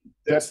the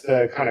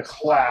kind of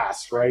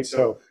class, right?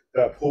 So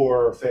the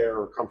poor,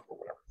 fair, comfortable,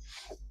 whatever.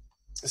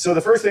 So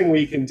the first thing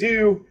we can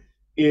do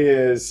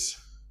is,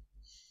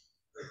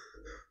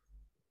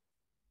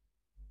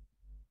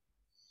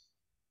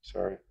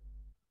 sorry.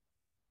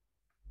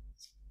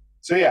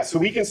 So yeah, so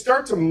we can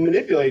start to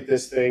manipulate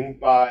this thing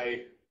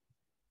by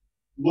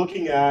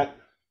looking at,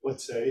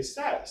 let's say,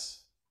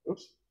 status.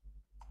 Oops.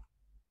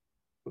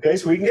 Okay,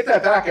 so we can get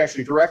that back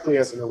actually directly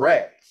as an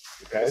array.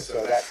 Okay,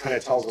 so that kind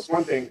of tells us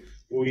one thing.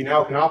 We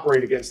now can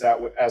operate against that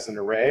as an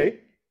array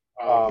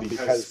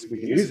because we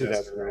can use it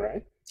as an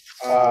array.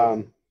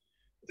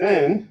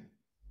 Then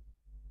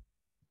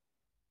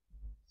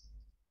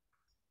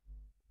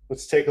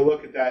let's take a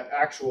look at that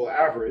actual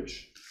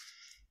average.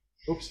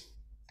 Oops.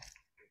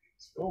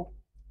 Cool.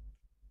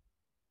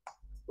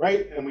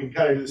 Right, and we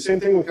kind of do the same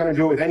thing. We kind of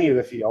do it with any of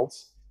the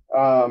fields.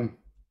 And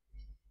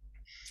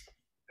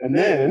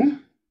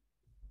then,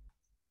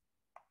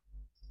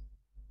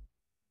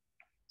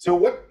 so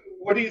what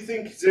do you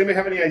think? Does anybody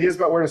have any ideas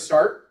about where to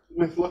start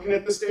with looking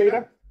at this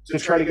data to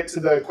try to get to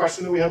the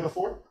question that we had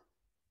before?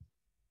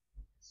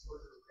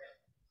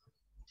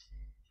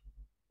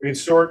 We can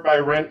sort by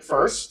rent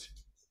first.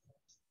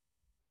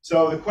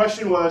 So the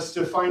question was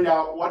to find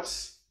out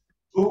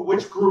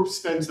which group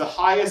spends the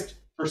highest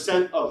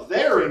percent of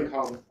their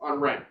income on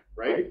rent,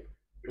 right?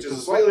 Which is a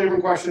slightly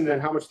different question than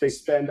how much they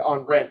spend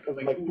on rent,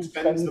 like who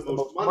spends the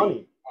most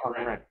money on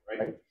rent,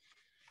 right?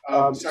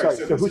 Sorry,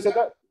 so who said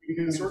that? You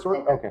can sort?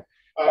 Okay.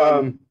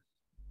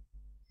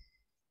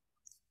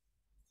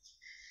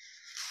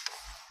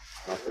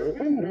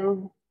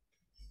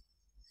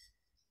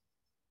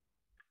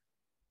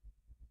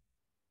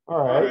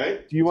 All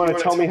right. Do you want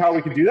to tell me how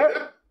we can do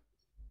that?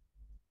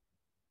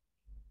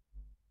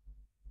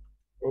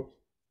 Oops.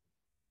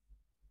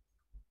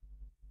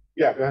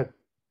 Yeah, go ahead.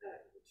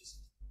 Just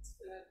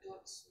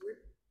dot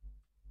sort,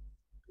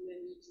 and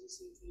then you do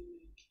something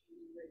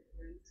like write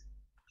rent.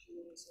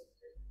 You also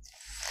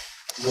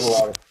A little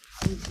louder.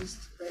 you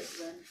just write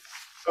rent.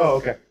 Oh,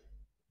 okay.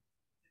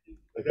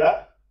 Like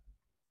that?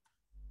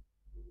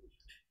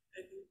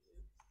 I think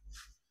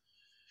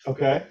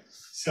Okay.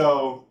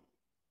 So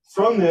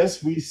from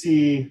this, we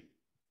see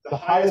the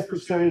highest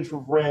percentage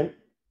of rent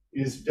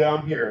is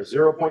down here,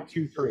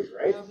 0.23,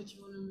 right? yeah, but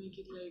you want to make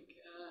it like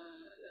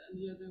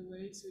the other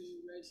way, so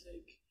you write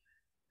like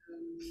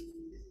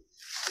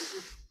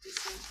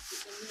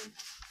percent,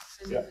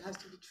 and it has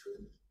to be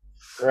true.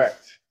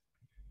 Correct.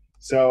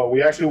 So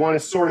we actually want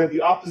to sort it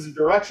the opposite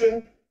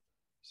direction.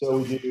 So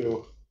we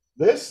do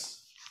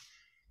this,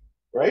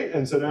 right?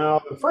 And so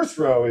now the first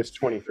row is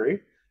 23.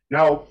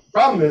 Now,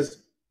 problem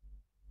is,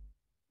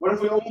 what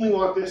if we only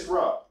want this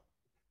row?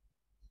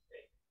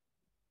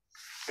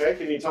 Okay,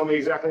 can you tell me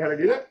exactly how to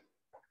do that?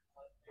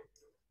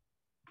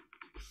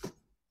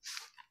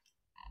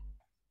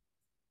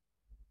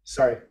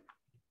 Sorry.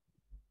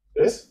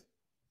 This?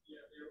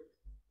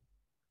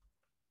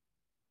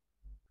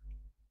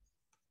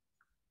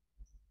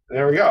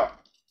 There we go.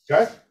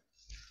 Okay.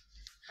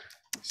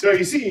 So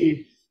you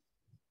see,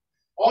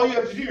 all you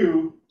have to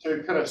do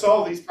to kind of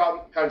solve these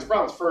kinds of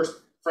problems,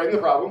 first, frame the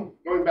problem,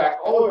 going back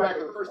all the way back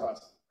to the first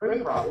class. Frame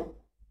the problem,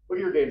 look at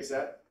your data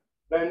set,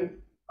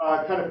 then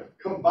kind of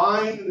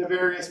combine the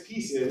various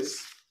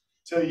pieces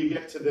till you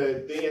get to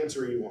the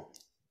answer you want,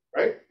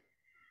 right?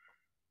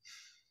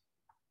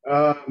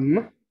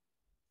 And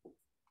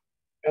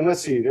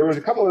let's see, there was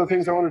a couple other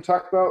things I want to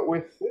talk about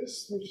with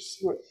this. Let me just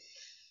see what,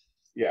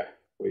 yeah,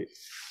 wait.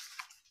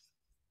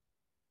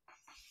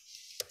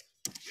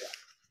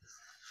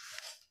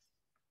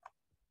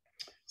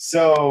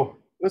 So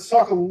let's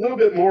talk a little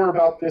bit more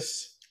about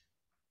this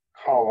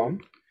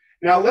column.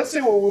 Now, let's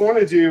say what we want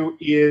to do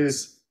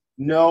is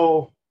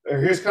know, or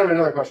here's kind of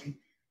another question.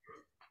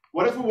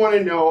 What if we want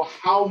to know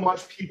how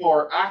much people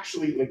are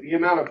actually, like the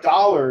amount of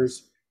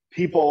dollars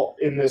people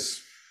in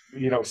this,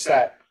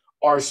 set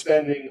are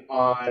spending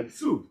on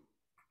food?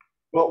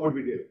 What would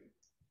we do?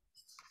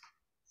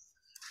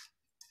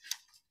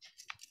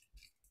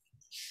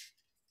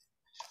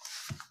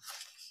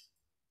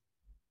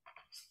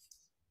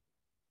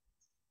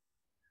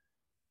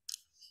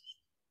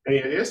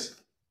 Any ideas?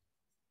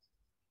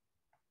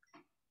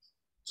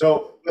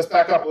 So let's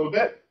back up a little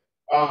bit.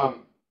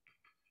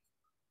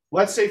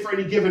 Let's say for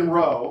any given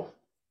row,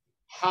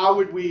 how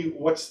would we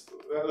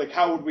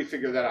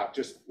figure that out?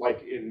 Just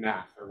like in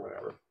math or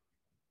whatever.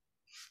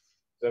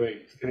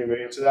 Can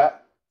anybody answer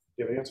that?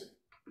 Do you have an answer?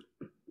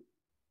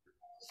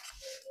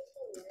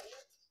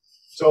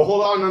 So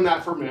hold on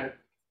that for a minute.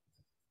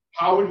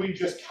 How would we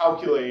just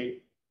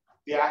calculate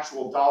the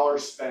actual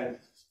dollars spent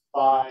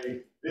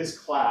by this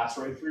class,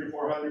 right? 300 to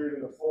 400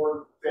 in the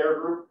fair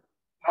group.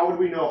 How would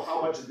we know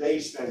how much they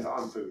spend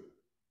on food?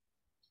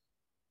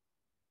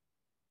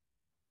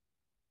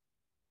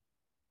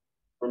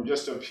 From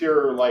just a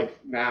pure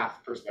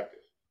math perspective.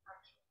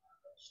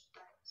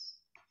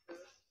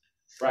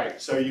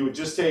 Right, so you would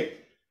just take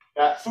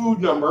that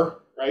food number,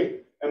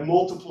 right, and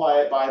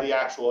multiply it by the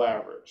actual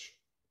average,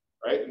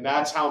 right? And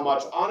that's how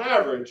much, on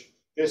average,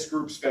 this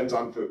group spends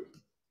on food.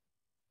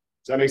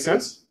 Does that make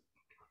sense?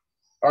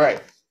 All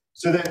right,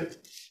 so then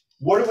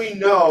what do we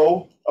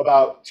know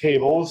about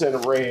tables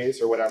and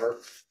arrays or whatever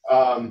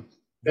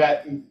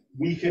that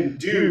we can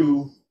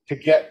do to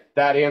get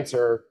that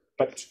answer,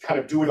 but to kind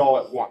of do it all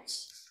at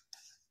once?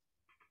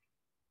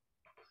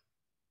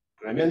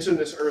 And I mentioned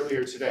this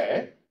earlier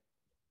today.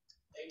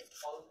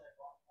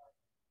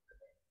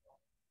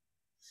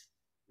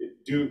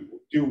 Do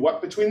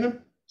what between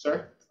them?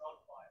 Sorry?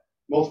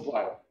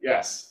 Multiply them.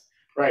 Yes.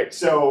 Right.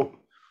 So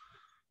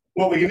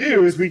what we can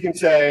do is we can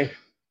say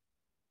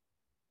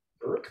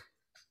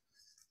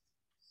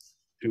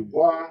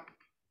Dubois,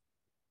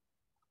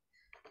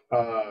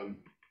 and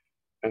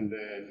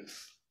then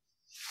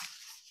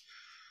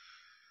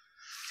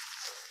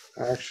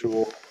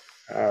actual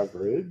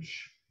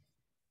average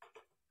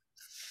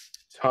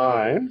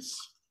times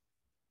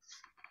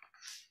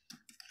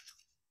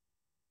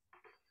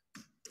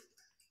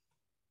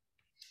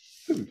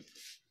food.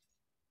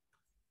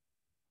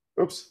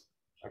 Oops,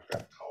 I forgot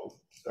to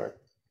call. Sorry.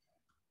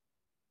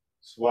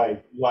 That's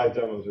why live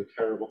demos are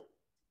terrible.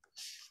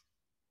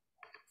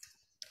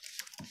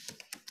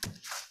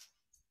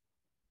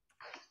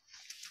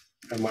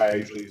 And why I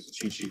usually use a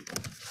cheat sheet.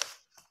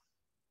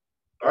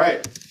 All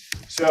right,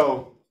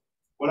 so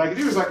what I can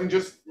do is I can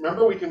just,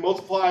 remember we can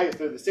multiply, if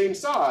they're the same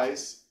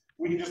size,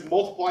 we can just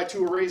multiply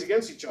two arrays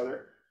against each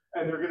other,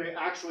 and they're going to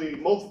actually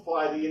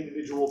multiply the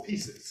individual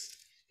pieces,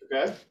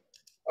 okay?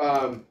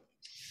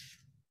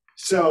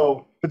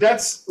 But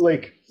that's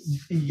like,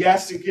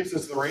 yes, it gives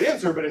us the right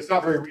answer, but it's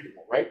not very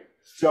readable, right?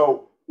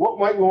 So what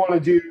might we want to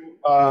do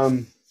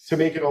to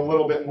make it a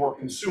little bit more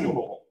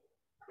consumable,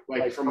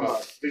 like from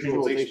a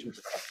visualization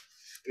perspective?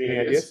 Any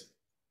ideas?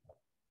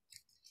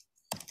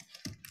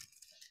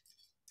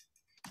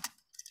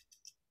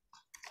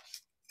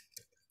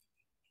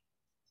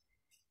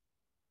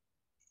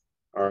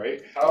 All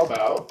right, how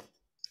about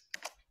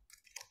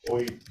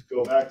we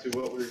go back to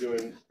what we were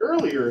doing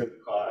earlier in the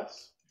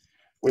class,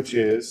 which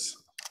is,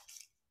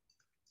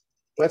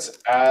 let's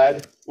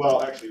add,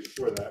 well, actually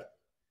before that,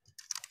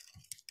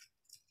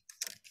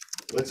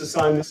 let's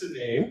assign this a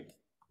name,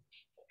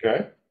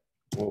 okay?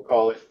 We'll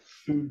call it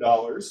food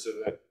dollars so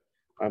that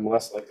I'm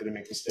less likely to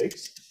make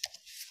mistakes.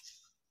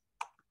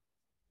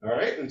 All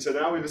right, and so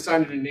now we've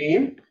assigned it a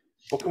name.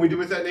 What can we do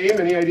with that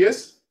name? Any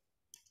ideas?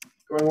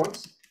 Going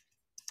once?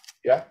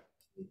 Yeah?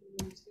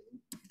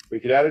 We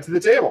could add it to the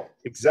table,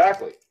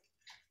 exactly.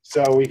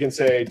 So we can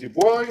say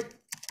Dubois,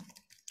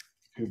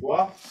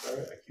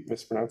 sorry, I keep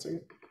mispronouncing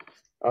it,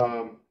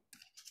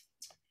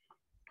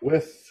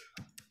 with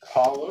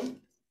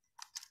column,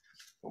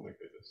 oh my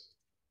goodness.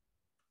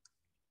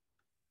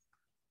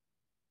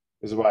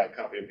 This is why I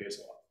copy and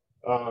paste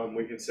a lot.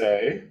 We can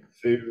say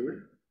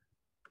food,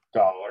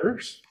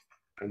 dollars,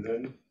 and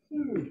then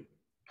food.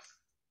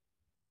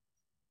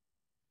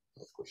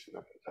 Of course, you're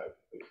not going to type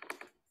food.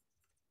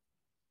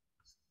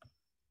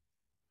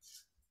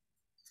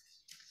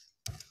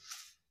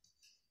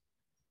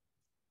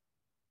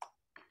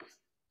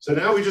 So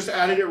now we just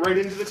added it right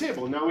into the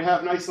table. Now we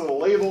have nice little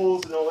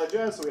labels and all that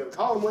jazz. So we have a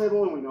column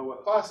label and we know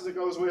what classes it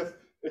goes with,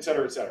 et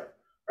cetera,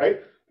 right?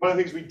 One of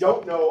the things we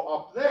don't know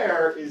up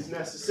there is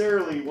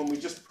necessarily when we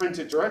just print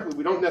it directly,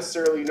 we don't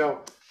necessarily know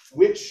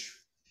which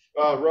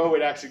row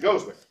it actually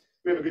goes with.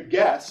 We have a good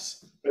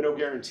guess, but no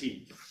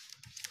guarantee.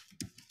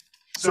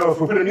 So if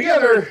we put them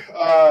together,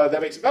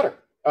 that makes it better.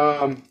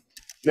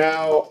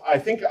 Now, I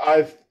think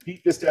I've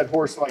beat this dead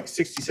horse like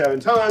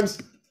 67 times,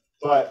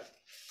 but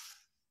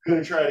I'm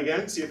going to try it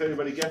again, see if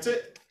anybody gets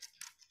it.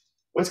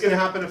 What's going to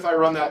happen if I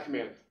run that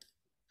command?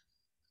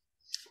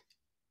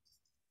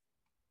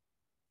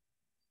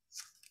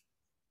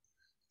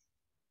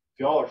 If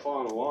y'all are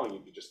following along, you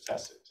could just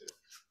test it too.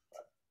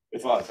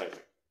 It's a lot of typing.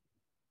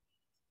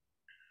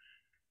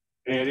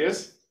 Any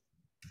ideas?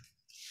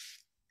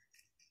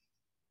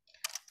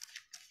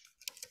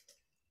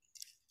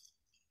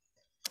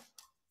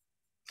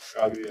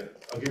 I'll give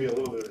you a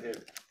little bit of a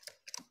hint.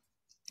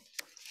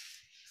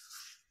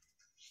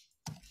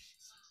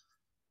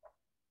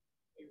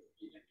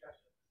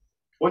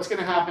 What's going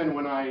to happen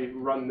when I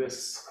run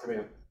this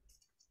command?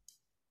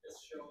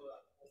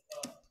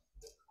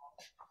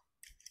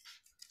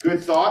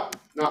 Good thought,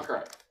 not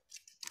correct.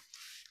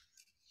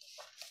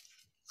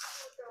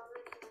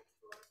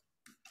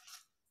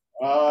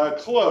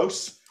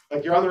 Close,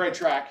 like you're on the right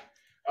track,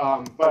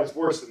 but it's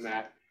worse than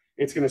that.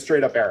 It's going to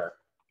straight up error.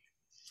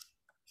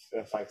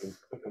 If I can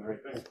click on the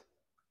right thing.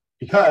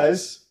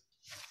 Because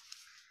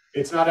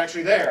it's not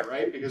actually there,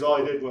 right? Because all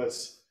I did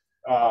was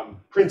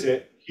print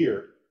it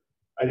here.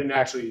 I didn't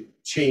actually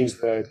change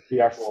the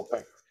actual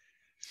thing.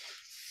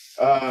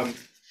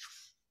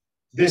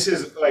 This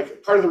is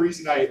like part of the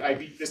reason I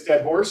beat this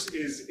dead horse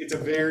is it's a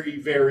very,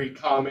 very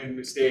common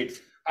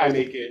mistake. I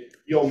make it,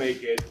 you'll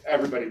make it,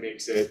 everybody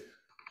makes it.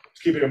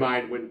 Just keep it in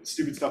mind when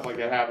stupid stuff like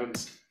that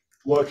happens.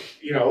 Look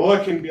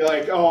and be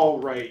like, oh,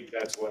 right,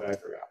 that's what I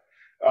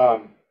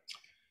forgot.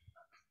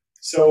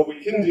 So what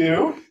we can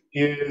do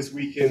is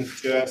we can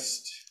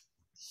just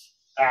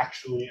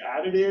actually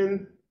add it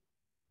in.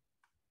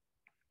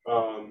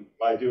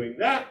 By doing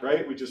that,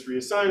 right? We just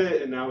reassign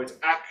it, and now it's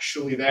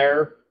actually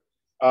there.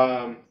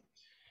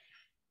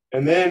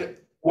 And then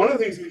one of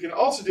the things we can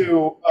also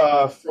do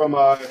from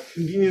a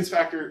convenience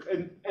factor,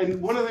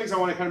 and one of the things I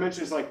want to kind of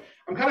mention is like,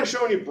 I'm kind of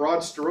showing you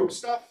broad stroke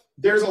stuff.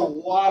 There's a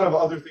lot of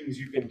other things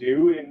you can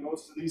do in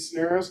most of these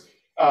scenarios,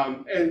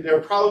 and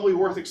they're probably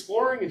worth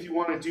exploring if you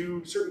want to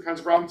do certain kinds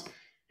of problems.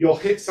 You'll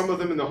hit some of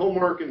them in the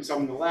homework and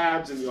some in the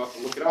labs, and you'll have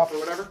to look it up or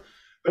whatever.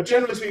 But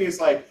generally speaking, it's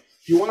like,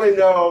 you want to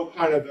know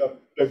kind of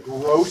the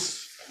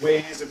gross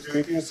ways of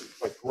doing things,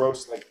 like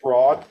gross, like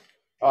broad.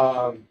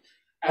 And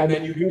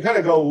then you can kind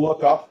of go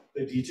look up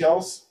the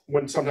details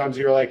when sometimes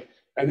you're like,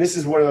 and this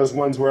is one of those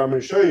ones where I'm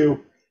going to show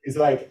you is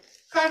like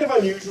kind of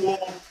unusual,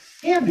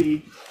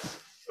 handy.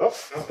 Oh,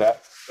 not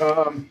that.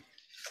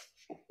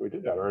 We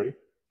did that already.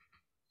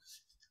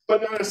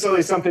 But not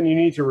necessarily something you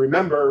need to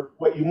remember.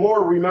 What you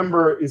more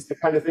remember is the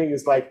kind of thing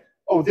is like,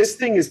 oh, this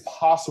thing is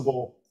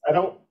possible.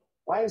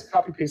 Why is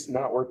copy paste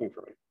not working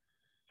for me?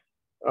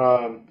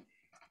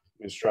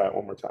 Let's try it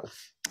one more time.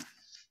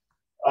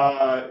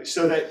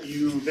 So that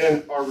you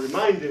then are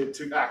reminded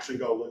to actually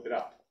go look it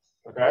up,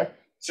 okay?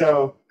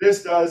 So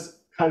this does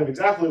kind of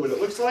exactly what it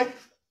looks like,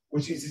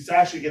 which is it's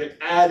actually going to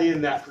add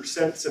in that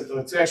percent symbol.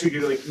 It's actually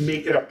going to like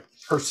make it a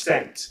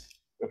percent,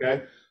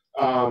 okay?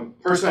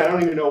 Personally, I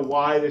don't even know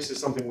why this is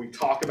something we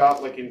talk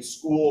about like in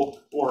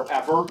school or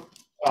ever.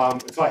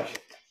 It's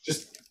like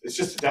it's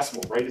just a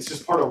decimal, right? It's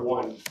just part of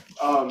one.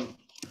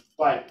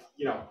 But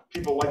you know,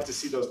 people like to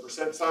see those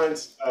percent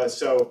signs,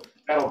 so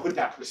that'll put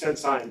that percent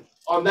sign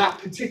on that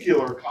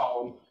particular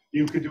column.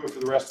 You could do it for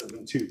the rest of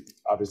them too,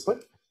 obviously.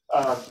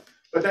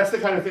 But that's the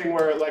kind of thing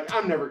where like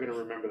I'm never going to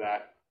remember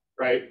that,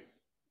 right?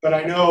 But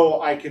I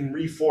know I can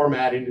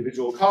reformat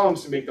individual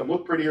columns to make them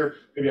look prettier.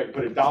 Maybe I can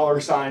put a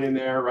dollar sign in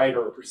there, right,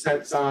 or a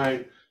percent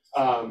sign.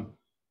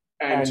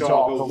 And so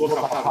I'll go look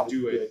up how to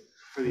do it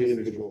for the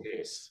individual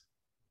case.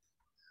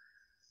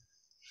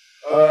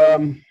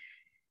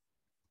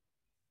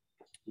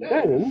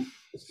 Then,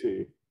 let's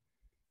see.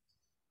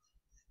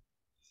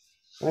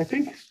 I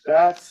think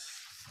that's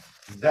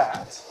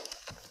that.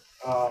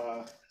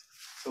 So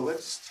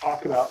let's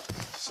talk about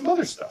some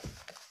other stuff.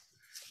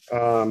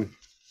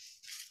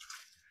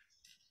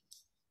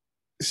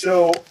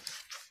 So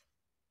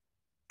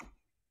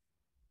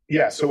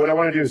what I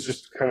want to do is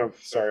just kind of,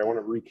 I want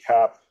to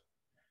recap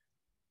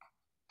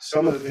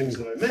some of the things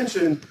that I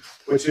mentioned,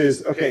 which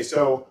is, okay,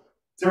 so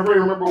does everybody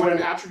remember what an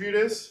attribute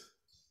is?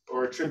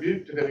 Or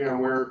attribute, depending on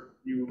where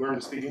you learn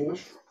to speak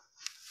English?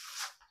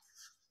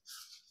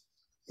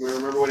 You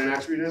remember what an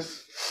attribute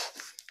is?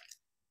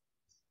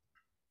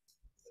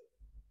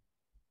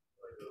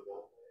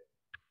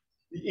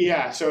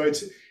 Yeah, so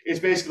it's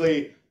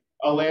basically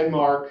a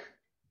landmark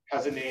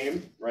has a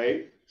name,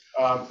 right?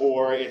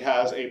 Or it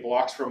has a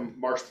blocks from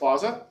Marsh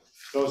Plaza.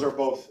 Those are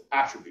both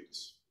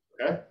attributes,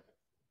 okay?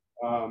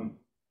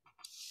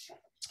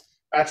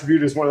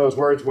 Attribute is one of those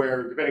words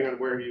where, depending on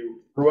where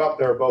you grew up,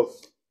 they're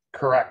both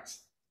correct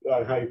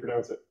on how you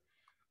pronounce it.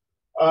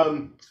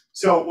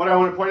 So what I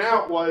want to point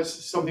out was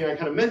something I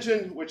kind of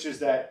mentioned, which is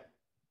that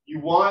you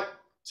want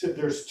to,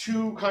 there's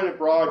two kind of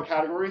broad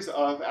categories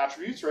of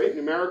attributes, right?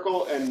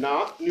 Numerical and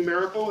not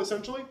numerical,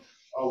 essentially.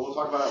 We'll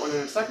talk about that one in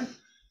a second.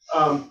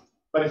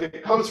 But if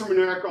it comes from a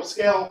numerical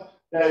scale,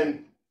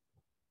 then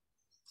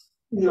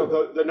you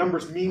know the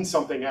numbers mean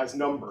something as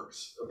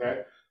numbers,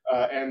 okay?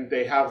 And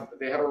they have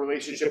a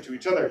relationship to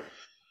each other.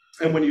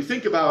 And when you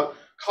think about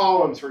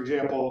columns, for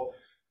example,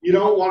 you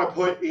don't want to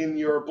put in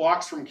your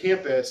blocks from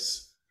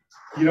campus,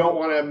 you don't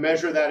want to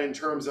measure that in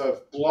terms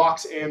of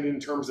blocks and in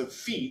terms of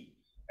feet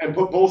and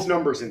put both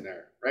numbers in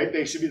there, right?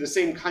 They should be the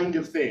same kind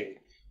of thing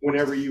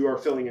whenever you are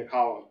filling a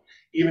column.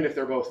 Even if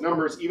they're both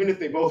numbers, even if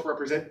they both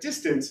represent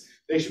distance,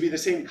 they should be the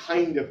same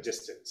kind of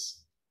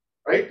distance,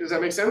 right? Does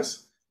that make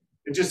sense?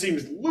 It just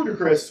seems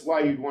ludicrous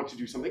why you'd want to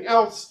do something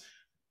else,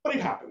 but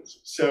it happens.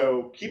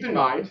 So keep in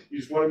mind, you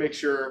just want to make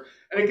sure,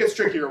 and it gets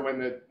trickier when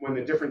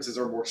the differences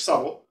are more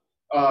subtle.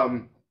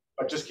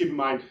 But just keep in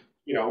mind,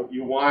 you know,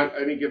 you want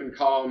any given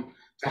column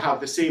to have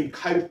the same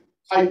type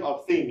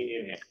of thing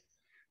in it.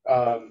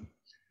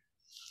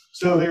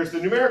 So there's the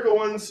numerical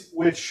ones,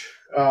 which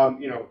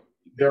you know,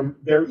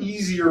 they're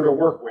easier to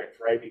work with,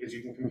 right? Because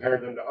you can compare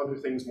them to other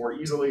things more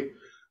easily.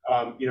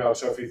 You know,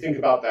 so if you think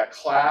about that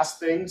class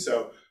thing,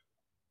 so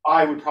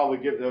I would probably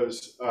give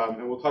those,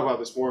 and we'll talk about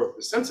this more with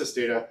the census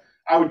data,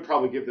 I would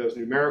probably give those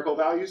numerical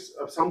values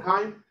of some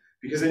kind,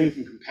 because then you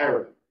can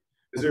compare them.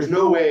 Because there's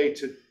no way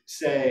to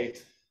say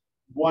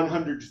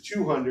 100 to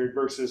 200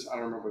 versus, I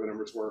don't remember what the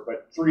numbers were,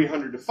 but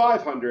 300 to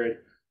 500.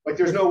 Like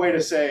there's no way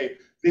to say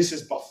this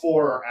is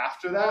before or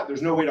after that.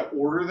 There's no way to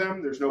order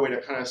them. There's no way to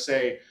kind of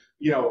say,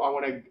 you know, I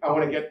want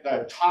to get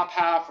the top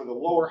half or the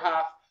lower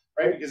half,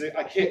 right? Because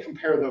I can't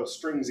compare those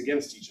strings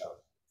against each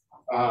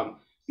other.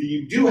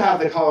 You do have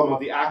the column of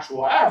the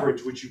actual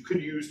average, which you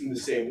could use in the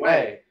same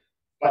way,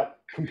 but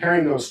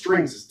comparing those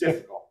strings is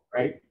difficult,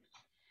 right?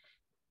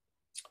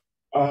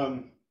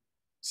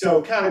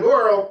 So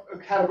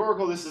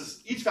categorical, this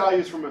is each value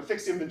is from a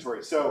fixed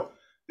inventory. So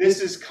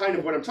this is kind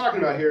of what I'm talking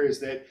about here is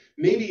that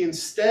maybe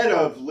instead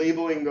of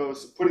labeling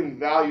those, putting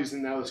values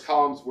in those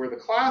columns where the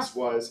class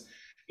was,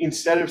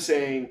 instead of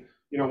saying,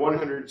 you know,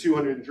 100,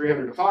 200, and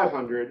 300 to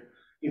 500,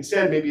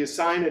 instead maybe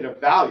assign it a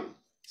value.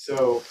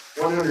 So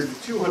 100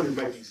 to 200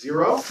 might be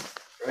 0,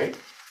 right?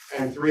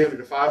 And 300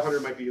 to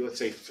 500 might be, let's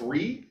say,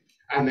 3.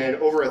 And then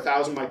over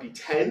 1,000 might be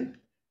 10.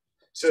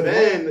 So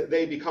then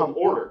they become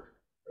ordered,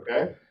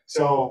 okay?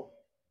 So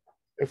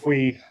if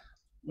we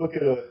look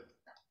at a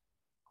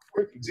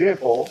quick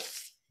example,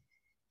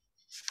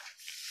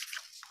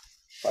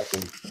 if I can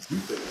do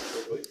things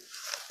quickly.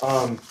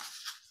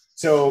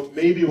 So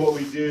maybe what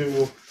we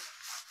do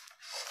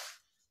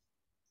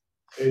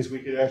is we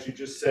could actually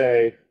just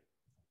say,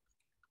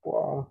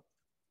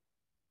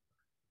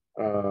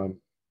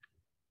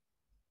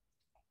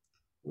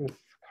 with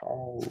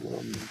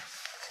column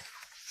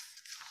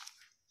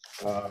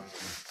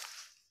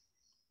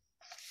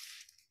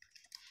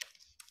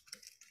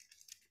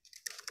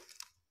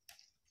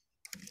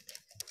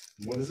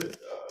what is it?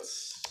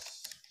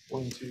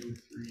 1, 2,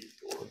 3,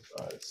 4,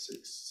 5,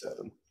 6,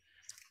 7.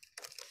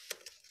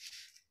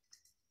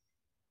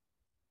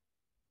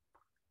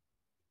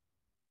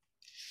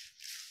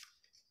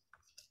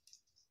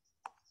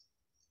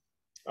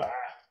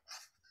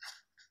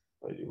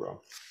 I do wrong.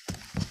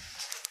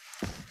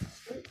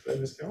 Did I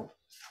just go?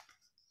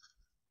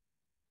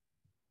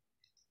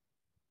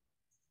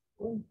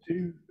 1,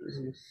 2,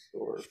 3,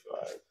 4, 5,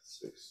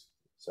 6,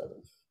 7.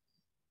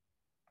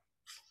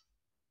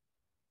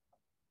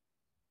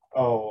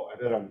 Oh, I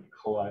bet I'm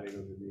colliding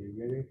on the name,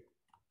 maybe.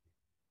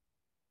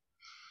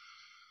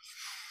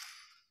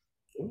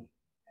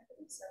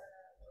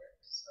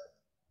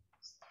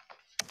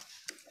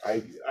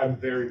 I'm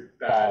very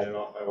bad at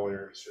off by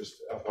winners, just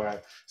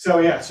FYI. So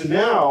yeah, so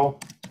now,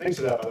 thanks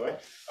for that, by the way.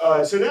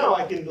 So now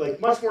I can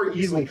like much more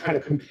easily kind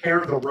of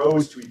compare the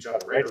rows to each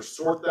other, right? Or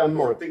sort them,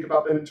 or think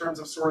about them in terms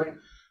of sorting.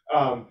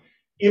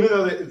 Even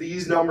though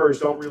these numbers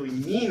don't really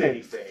mean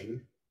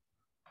anything,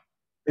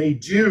 they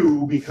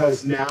do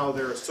because now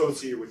they're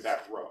associated with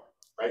that row,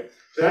 right?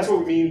 So that's what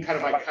we mean kind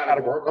of by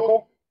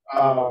categorical.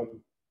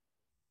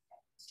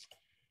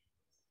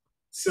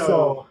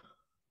 So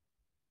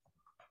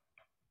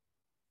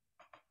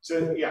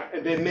yeah,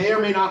 they may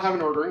or may not have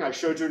an ordering. I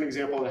showed you an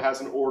example that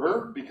has an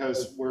order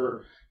because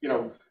we're,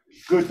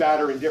 good, bad,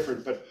 or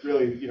indifferent, but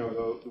really,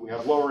 we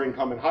have lower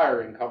income and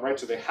higher income, right?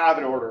 So they have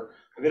an order,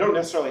 and they don't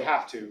necessarily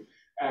have to.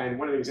 And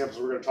one of the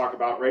examples we're going to talk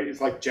about, right, is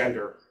like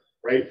gender,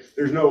 right?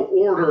 There's no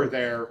order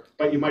there,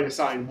 but you might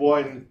assign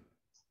one,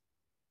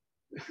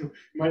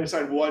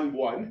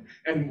 one,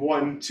 and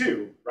 1,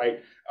 2,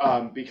 right?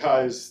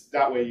 Because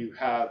that way you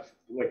have,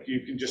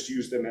 you can just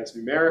use them as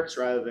numerics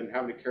rather than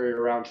having to carry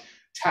around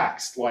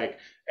text like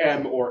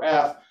M or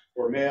F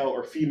or male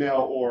or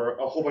female or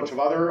a whole bunch of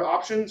other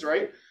options,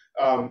 right?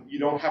 You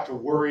don't have to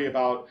worry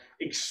about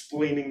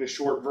explaining the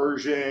short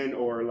version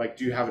or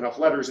do you have enough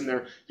letters in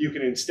there? You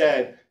can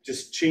instead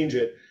just change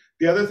it.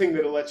 The other thing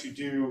that it lets you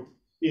do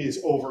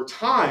is over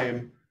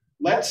time,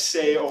 let's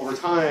say over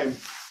time,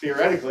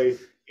 theoretically,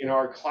 in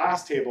our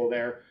class table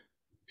there,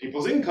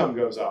 people's income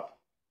goes up.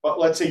 But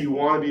let's say you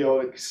want to be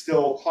able to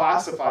still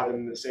classify them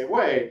in the same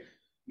way.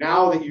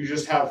 Now that you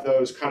just have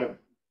those kind of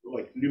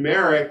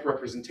numeric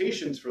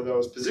representations for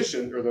those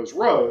positions or those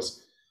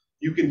rows,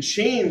 you can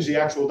change the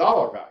actual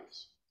dollar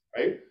values,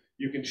 right?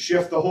 You can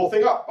shift the whole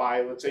thing up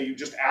by, let's say you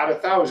just add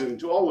 1,000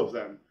 to all of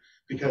them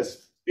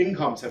because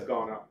incomes have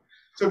gone up.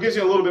 So it gives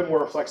you a little bit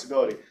more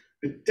flexibility.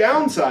 The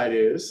downside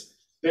is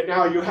that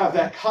now you have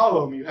that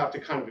column you have to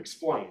kind of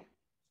explain,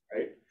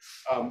 right?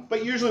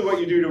 But usually what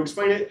you do to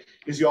explain it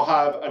is you'll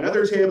have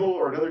another table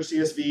or another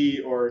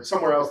CSV or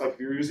somewhere else, like if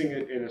you're using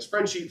it in a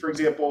spreadsheet, for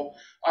example,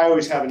 I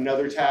always have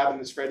another tab in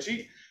the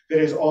spreadsheet that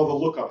is all the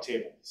lookup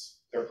tables,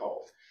 they're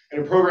called.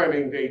 And in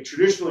programming, they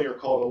traditionally are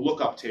called a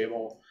lookup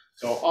table.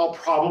 So I'll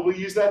probably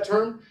use that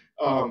term,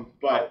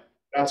 but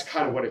that's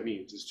kind of what it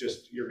means. It's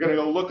just, you're gonna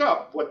go look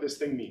up what this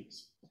thing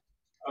means.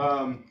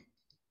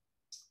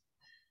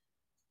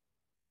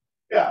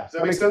 Yeah, does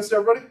that make sense to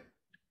everybody?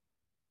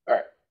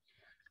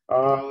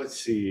 All right, let's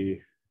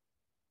see.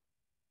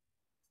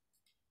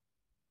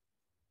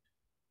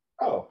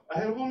 Oh, I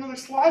have another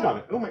slide on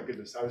it. Oh my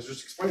goodness, I was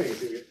just explaining it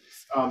to you.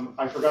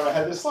 I forgot I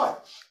had this slide.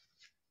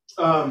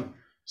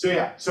 So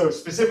yeah, so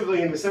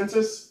specifically in the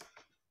census,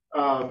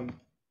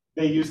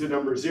 they use the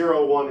number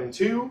 0, 1, and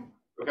 2,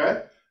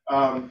 okay?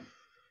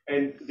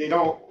 And they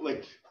don't,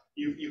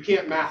 you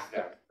can't math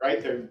them,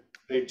 right?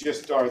 They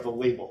just are the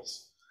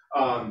labels.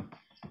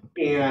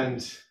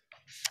 And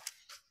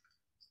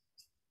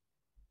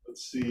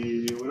let's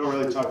see, we don't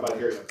really talk about it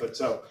here yet, but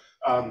so,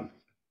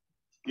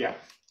 yeah.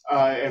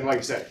 And like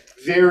I said,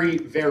 very,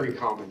 very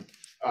common,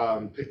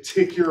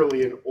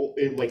 particularly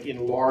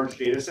in large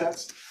data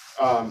sets,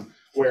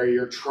 where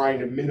you're trying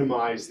to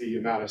minimize the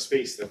amount of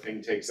space the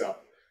thing takes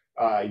up.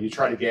 You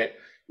try to get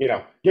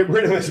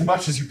rid of as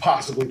much as you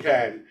possibly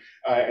can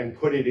and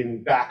put it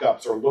in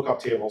backups or lookup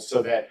tables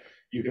so that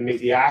you can make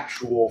the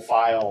actual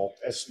file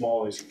as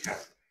small as you can.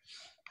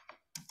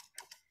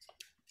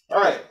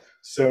 All right,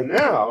 so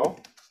now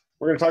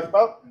we're going to talk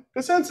about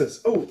the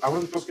census. Oh, I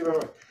wasn't supposed to get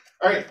that away.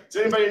 All right,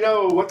 does anybody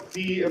know what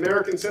the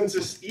American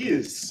census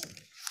is?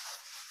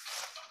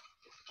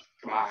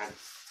 Come on.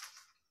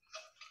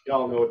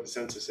 Y'all know what the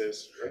census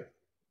is, right?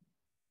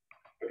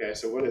 Okay,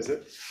 so what is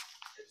it?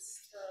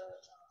 It's the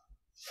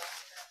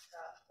document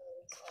that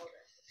holds all the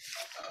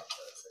information about the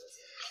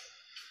citizens.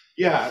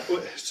 Yeah,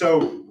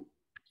 so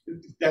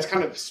that's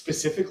kind of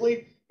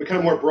specifically, but kind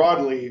of more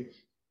broadly,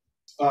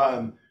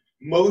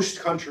 most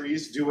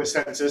countries do a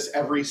census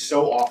every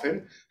so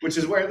often, which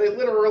is where they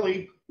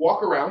literally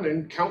walk around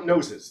and count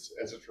noses,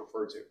 as it's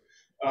referred to.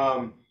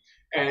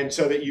 And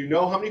so that you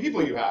know how many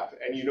people you have,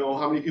 and you know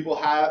how many people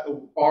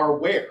are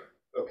where,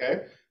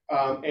 okay?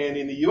 And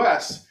in the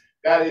US,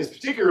 that is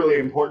particularly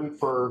important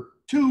for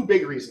two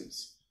big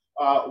reasons.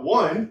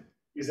 One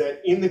is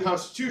that in the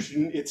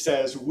Constitution, it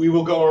says we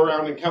will go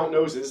around and count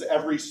noses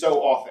every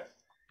so often.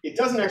 It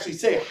doesn't actually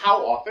say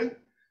how often,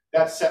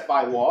 that's set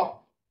by law.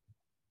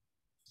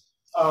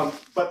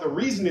 But the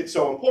reason it's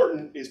so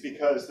important is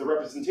because the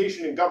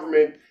representation in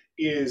government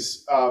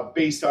is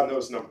based on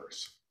those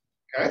numbers,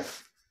 okay?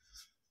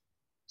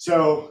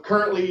 So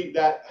currently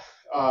that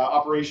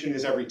operation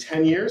is every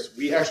 10 years.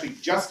 We actually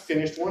just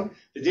finished one.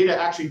 The data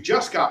actually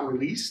just got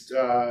released,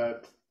 I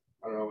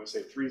don't know, let's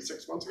say 3 to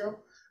 6 months ago.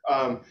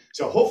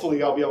 So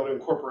hopefully I'll be able to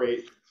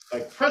incorporate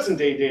present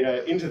day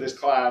data into this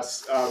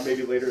class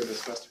maybe later in the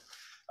semester.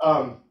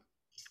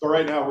 But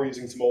right now we're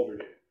using some older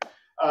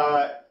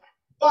data.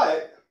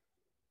 But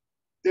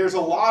there's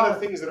a lot of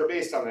things that are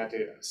based on that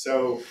data.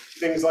 So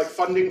things like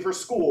funding for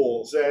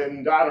schools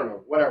and I don't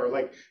know, whatever,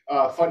 like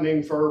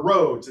funding for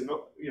roads and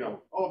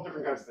all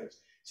different kinds of things.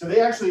 So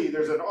there's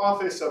an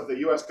office of the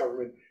US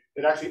government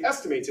that actually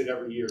estimates it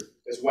every year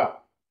as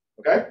well,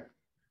 okay?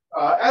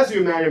 As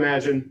you might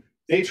imagine,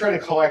 they try to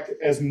collect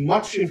as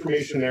much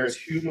information there as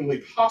humanly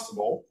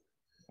possible.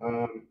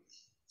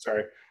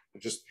 Sorry, I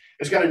just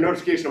got a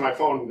notification on my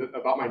phone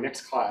about my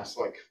next class.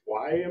 Like,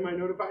 why am I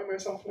notifying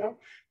myself now?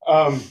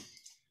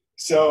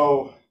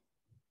 So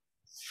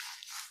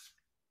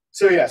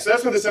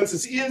that's what the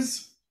census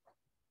is.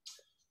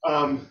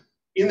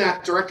 In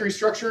that directory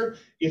structure,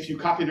 if you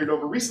copied it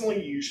over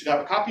recently, you should have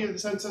a copy of the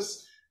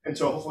census. And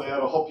so hopefully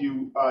that'll help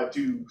you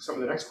do some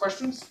of the next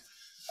questions.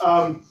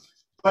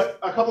 But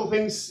a couple of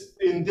things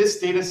in this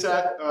data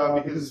set,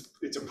 because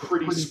it's a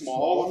pretty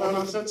small amount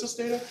of census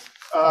data.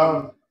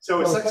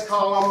 So a sex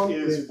column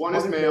is 1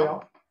 is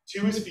male,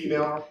 2 is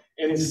female,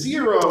 and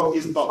 0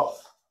 is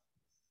both,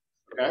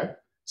 okay?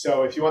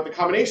 So if you want the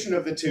combination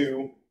of the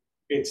two,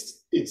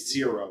 it's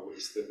 0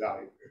 is the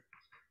value.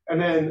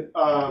 And then,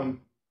 oh,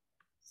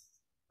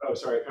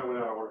 sorry, I kind of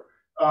went out of order.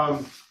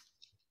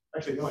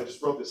 Actually, no, I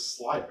just wrote this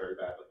slide very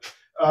badly.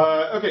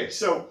 Okay,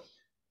 so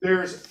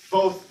there's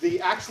both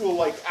the actual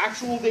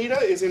data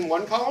is in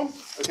one column,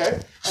 okay?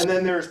 And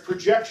then there's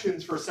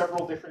projections for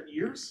several different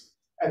years.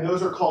 And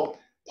those are called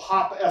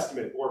POP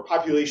estimate or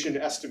population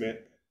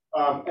estimate.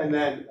 And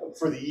then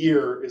for the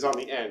year is on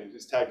the end,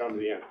 is tagged onto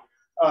the end.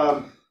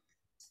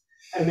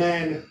 And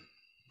then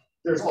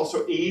there's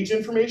also age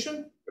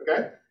information,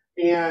 okay?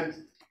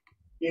 And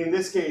in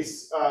this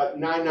case,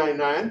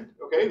 999,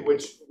 okay,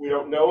 which we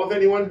don't know of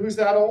anyone who's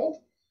that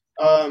old.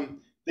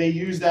 They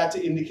use that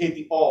to indicate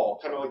the all,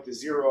 kind of like the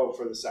 0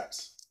 for the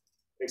sex.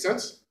 Make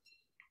sense?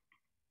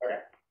 Okay.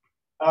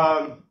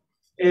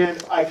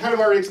 And I kind of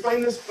already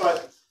explained this,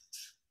 but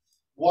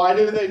why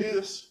do they do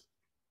this?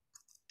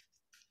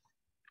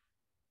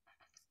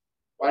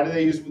 Why do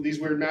they use these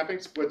weird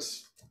mappings?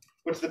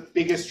 What's the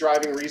biggest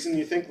driving reason,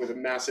 you think, with a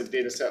massive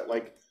data set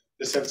like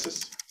the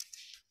census?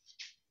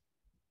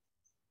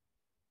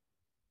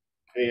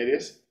 Any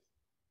ideas?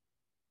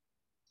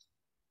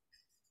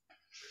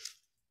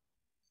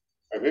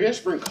 All right, maybe I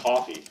should bring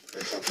coffee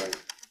or something.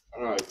 I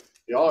don't know.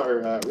 Y'all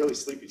are really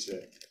sleepy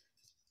today.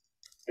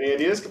 Any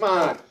ideas? Come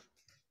on.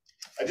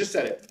 I just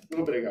said it a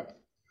little bit ago.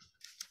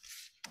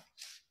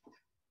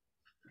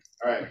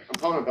 All right, I'm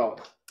calling a bell.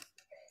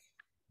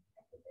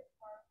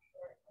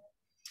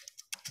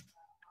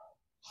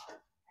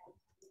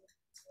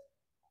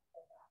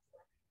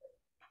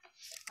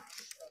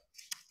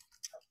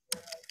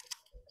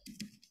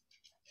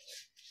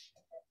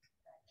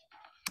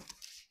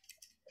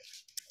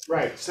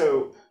 Right,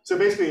 so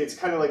basically it's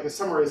kind of like a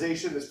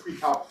summarization that's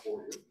pre-calc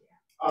for you.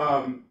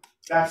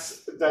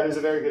 That is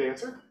a very good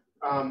answer.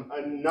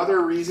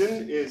 Another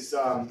reason is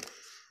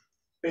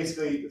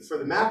basically for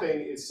the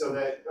mapping is so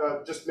that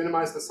just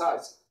minimize the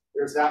size.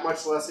 There's that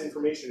much less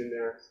information in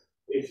there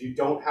if you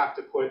don't have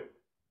to put,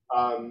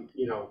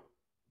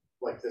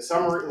 like the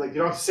summary, like you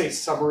don't have to say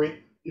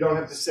summary, you don't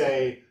have to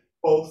say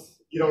both,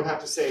 you don't have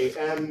to say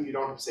M, you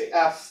don't have to say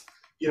F,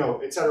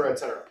 et cetera, et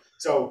cetera.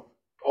 So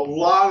a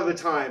lot of the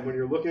time when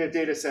you're looking at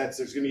data sets,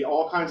 there's going to be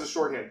all kinds of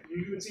shorthand.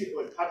 You even see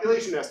like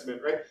population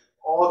estimate, right?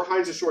 All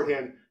kinds of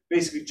shorthand,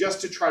 basically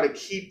just to try to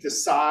keep the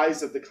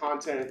size of the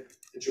content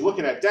that you're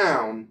looking at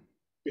down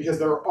because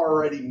they're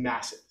already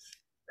massive,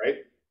 right?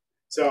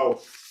 So,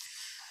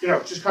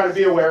 just kind of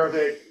be aware of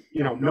it,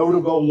 know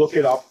to go look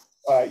it up.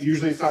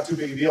 Usually it's not too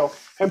big a deal.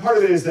 And part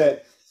of it is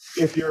that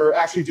if you're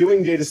actually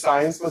doing data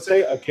science, let's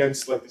say,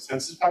 against like the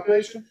census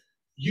population,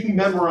 you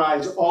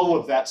memorize all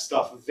of that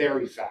stuff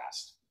very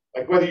fast.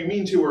 Like whether you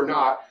mean to or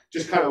not,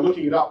 just kind of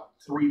looking it up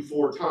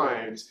 3-4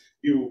 times,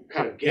 you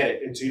kind of get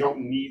it. And so you don't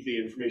need the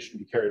information to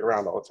be carried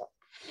around all the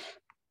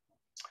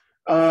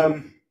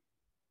time.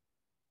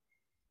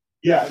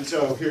 Yeah, and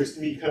so here's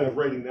me kind of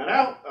writing that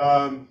out.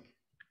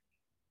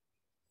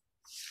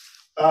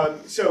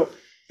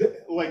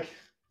 Like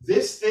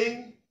this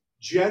thing,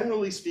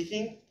 generally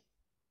speaking,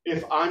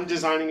 if I'm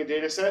designing a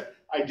data set,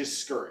 I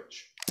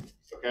discourage,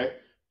 okay?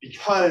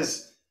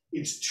 Because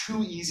it's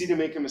too easy to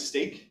make a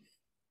mistake.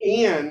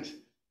 And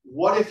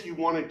what if you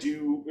want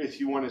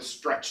to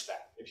stretch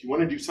that? If you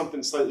want to do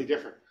something slightly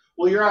different?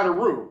 Well, you're out of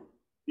room.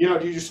 Do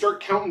you just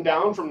start counting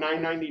down from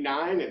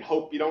 999 and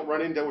hope you don't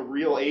run into a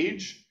real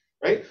age,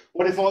 right?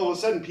 What if all of a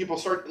sudden people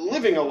start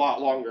living a lot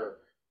longer?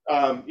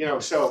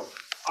 So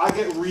I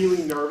get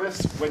really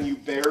nervous when you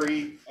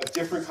bury a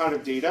different kind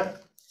of data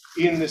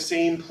in the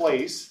same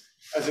place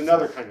as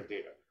another kind of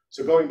data.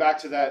 So going back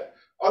to that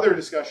other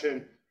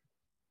discussion,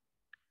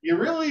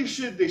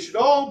 they should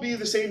all be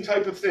the same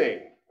type of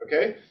thing.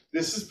 Okay,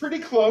 this is pretty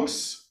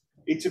close.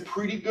 It's a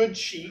pretty good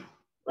sheet,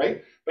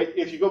 right? But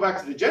if you go back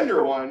to the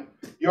gender one,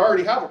 you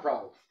already have a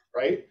problem,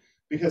 right?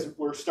 Because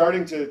we're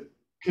starting to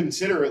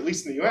consider, at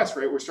least in the US,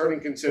 right? We're starting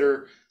to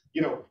consider,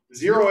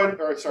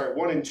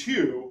 1 and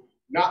 2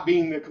 not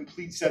being the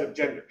complete set of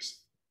genders,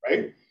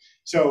 right?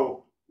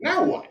 So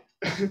now what?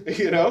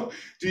 You know,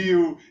 do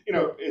you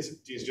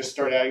just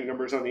start adding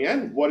numbers on the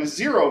end? What does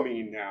 0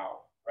 mean now,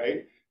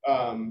 right?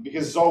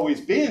 Because it's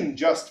always been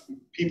just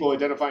people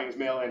identifying as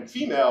male and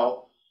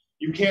female.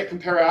 You can't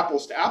compare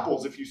apples to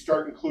apples if you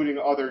start including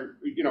other,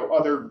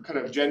 other kind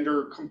of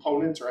gender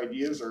components or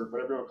ideas or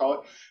whatever you want to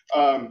call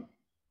it,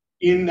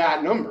 in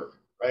that number,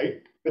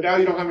 right? But now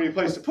you don't have any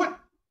place to put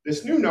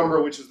this new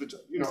number, which is the,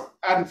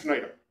 ad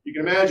infinitum. You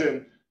can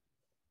imagine,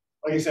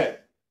 like I said,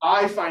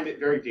 I find it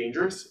very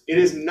dangerous. It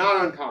is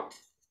not uncommon,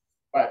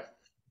 but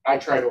I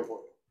try to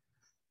avoid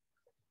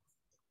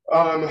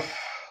it.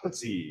 Let's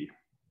see.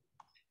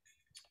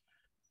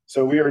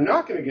 So we are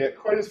not going to get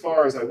quite as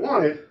far as I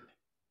wanted,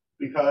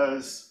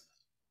 because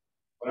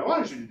what I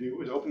wanted you to do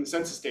was open the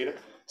census data.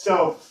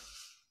 So,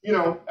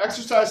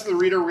 exercise for the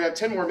reader. We have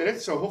 10 more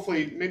minutes, so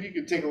hopefully maybe you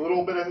could take a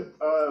little bit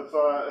of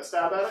a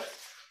stab at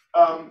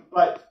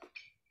it.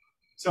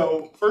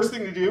 So first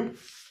thing to do,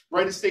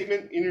 write a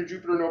statement in your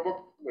Jupyter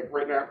notebook, like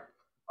right now,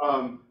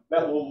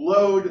 that will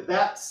load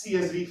that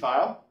CSV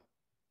file.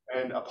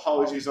 And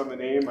apologies on the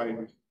name, I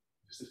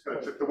just kind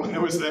of took the one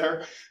that was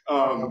there.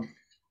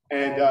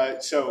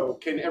 So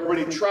can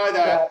everybody try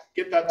that,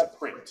 get that to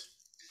print?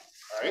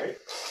 All right.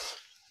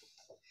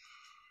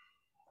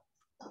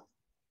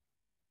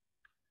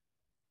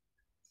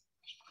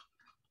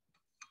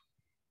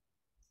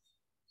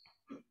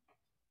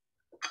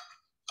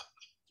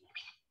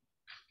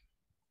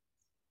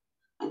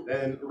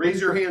 Then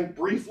raise your hand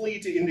briefly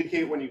to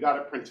indicate when you got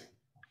it printing,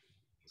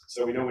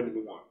 so we know when to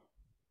move on.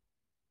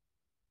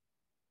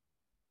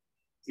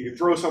 You can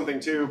throw something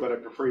too, but I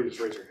prefer you just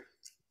raise your hand.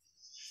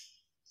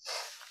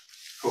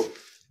 Cool.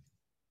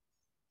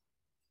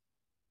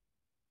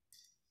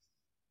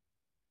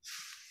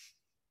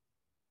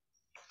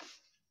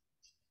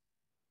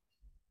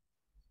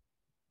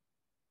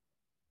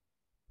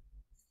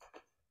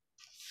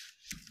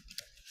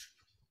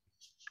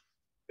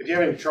 If you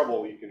have any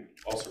trouble, you can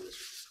also raise your hand.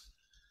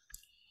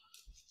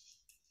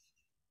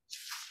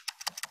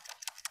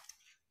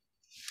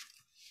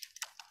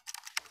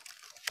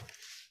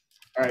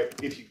 All right,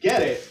 if you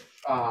get it,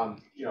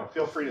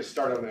 feel free to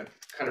start on that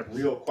kind of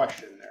real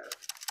question there,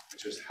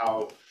 which is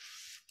how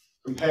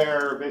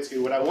compare. Basically,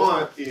 what I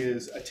want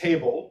is a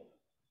table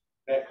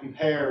that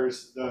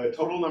compares the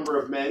total number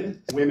of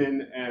men,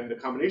 women, and the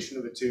combination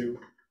of the two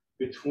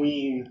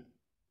between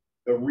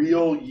the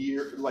real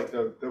year, like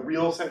the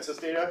real census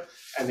data,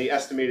 and the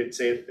estimated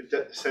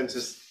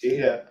census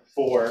data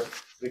for, I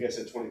think I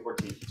said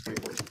 2014.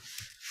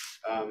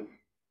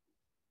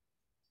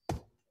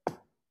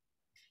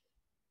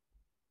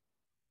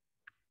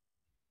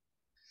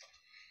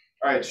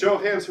 All right, show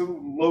of hands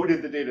who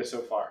loaded the data so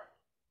far.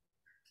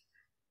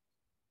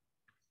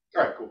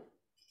 All right, cool.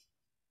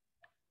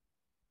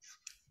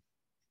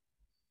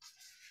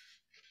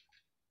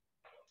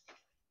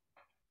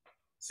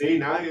 See,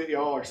 now that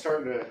y'all are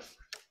starting to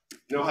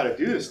know how to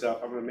do this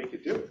stuff, I'm going to make you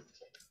do it.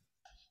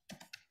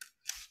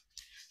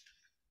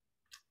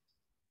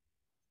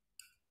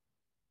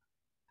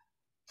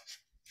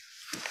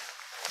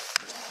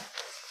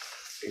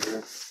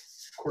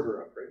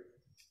 Quarter up, right?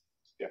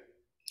 Yeah.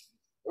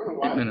 I don't know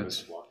why 8 I have a minutes.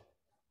 mental block.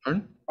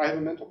 Pardon? I have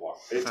a mental block.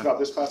 It's about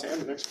this class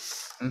and the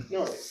next one.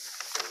 No, it ain't.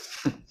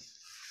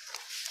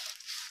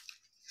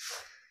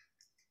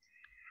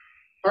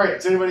 All right,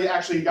 has anybody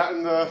actually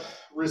gotten the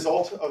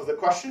result of the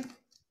question?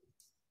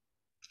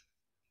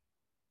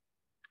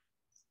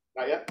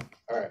 Not yet?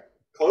 All right,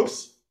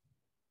 close?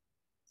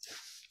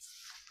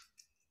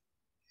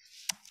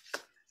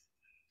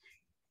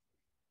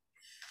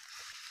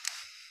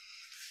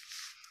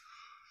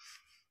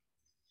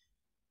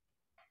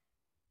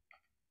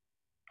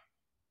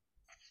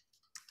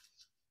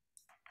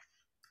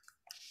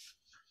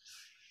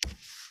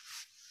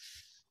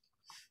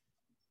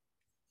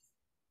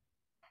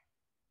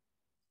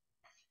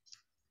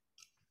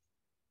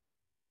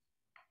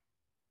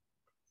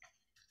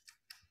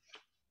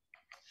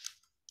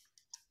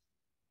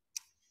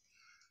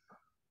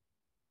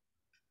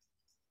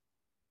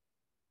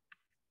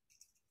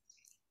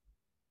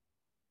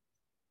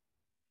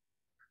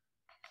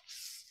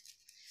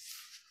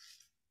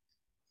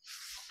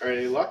 All right,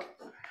 any luck?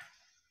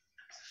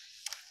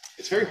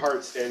 It's very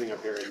hard standing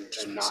up here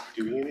and not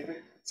doing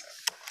anything.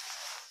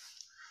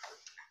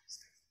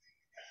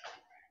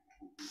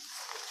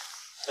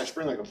 I should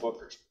bring like a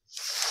book or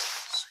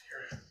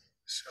something.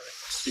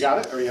 You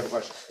got it, or you have a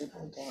question?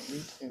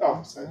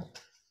 Oh, sorry.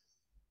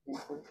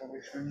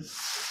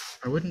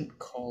 I wouldn't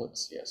call it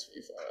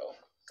CSV file.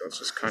 That's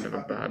just kind of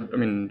a bad, I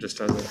mean,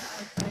 just as a,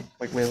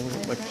 like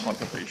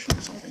population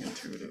or something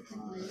intuitive.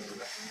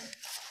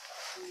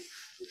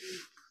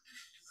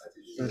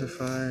 But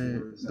if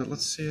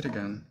let's see it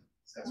again.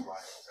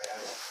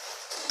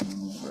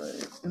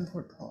 Right,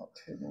 import pop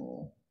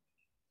table.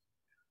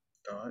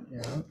 Dot,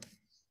 yeah.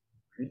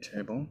 Create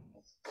table.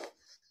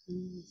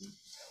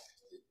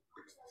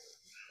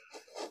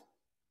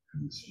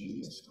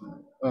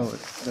 Oh,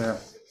 there.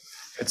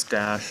 It's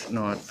dash,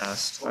 not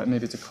S.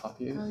 Maybe it's a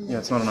copy. Yeah,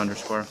 it's not an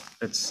underscore.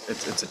 It's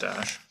a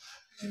dash.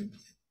 So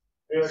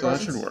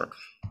that should work.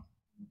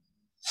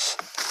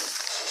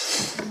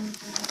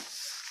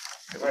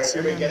 All right,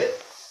 everybody get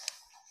it?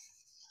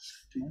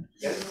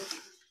 Get it?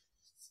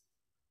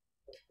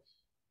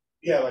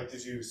 Yeah, like,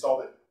 did you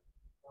solve it?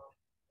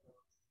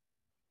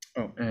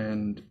 Oh,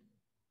 and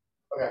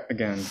Okay.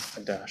 again,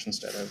 a dash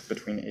instead of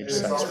between age Is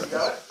it sex. solved? You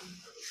got it?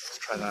 Let's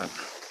try that.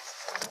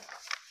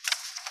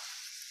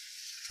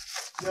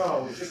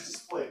 No, we just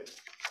displayed.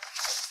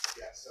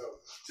 Yeah, so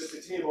just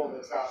a table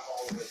that's got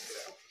all of this.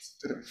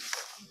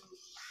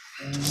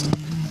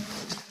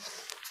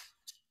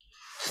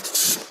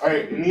 All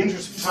right, in the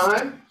interest of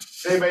time,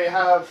 does anybody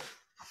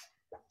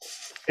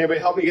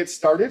help me get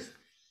started?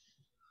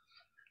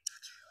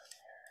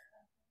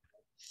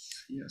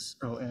 Yes.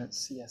 Oh, and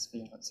it's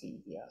CSV, not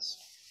CVS.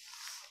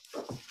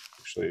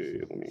 Actually,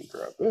 let me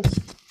grab this.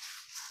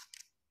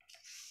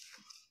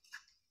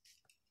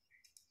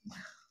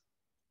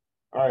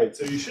 All right,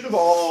 so you should have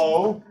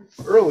all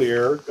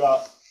earlier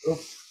got,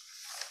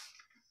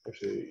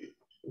 actually,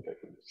 I think I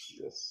can just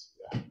do this,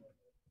 yeah.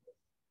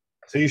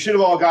 So you should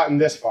have all gotten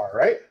this far,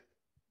 right?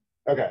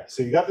 Okay,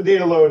 so you got the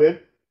data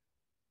loaded.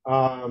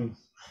 So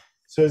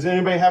does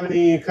anybody have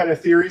any kind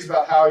of theories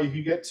about how you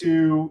can get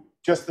to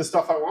just the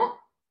stuff I want?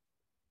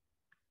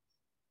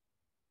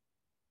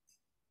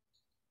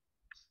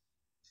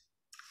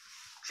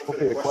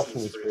 Hopefully the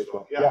question is pretty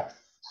well. Yeah.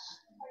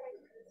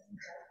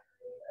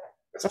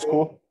 That's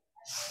cool.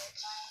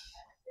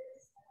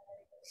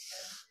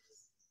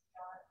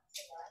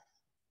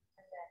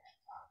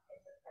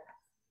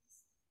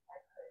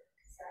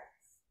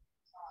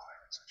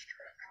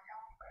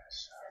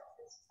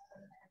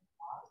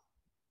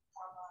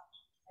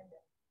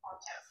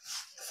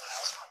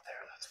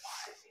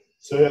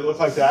 So did it look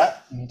like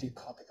that? You need to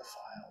copy the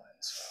file, and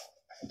so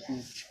I think you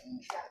need to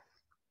change it.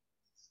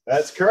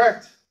 That's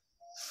correct.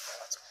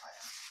 That's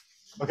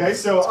why. Okay,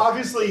 so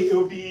obviously it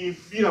would be,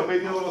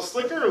 maybe a little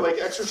slicker, like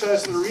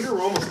exercise to the reader.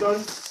 We're almost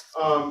done.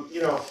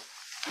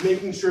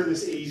 Making sure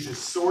this age is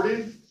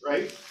sorted,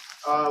 right,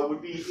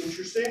 would be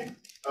interesting.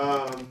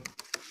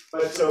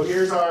 But so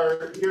here's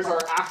our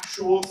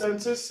actual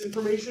census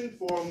information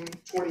from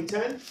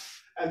 2010,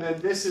 and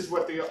then this is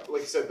what the,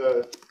 like I said,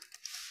 I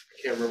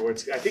can't remember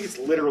what I think it's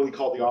literally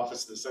called the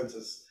Office of the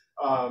Census.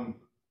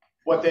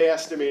 What they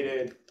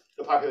estimated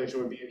the population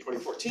would be in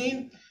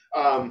 2014.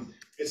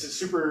 It's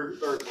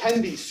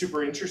can be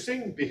super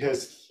interesting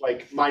because,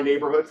 like, my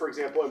neighborhood, for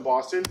example, in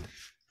Boston,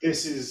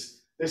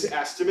 this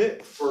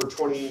estimate for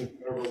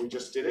whenever we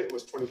just did it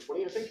was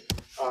 2020, I think,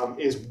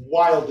 is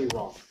wildly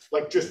wrong.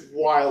 Like, just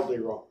wildly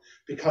wrong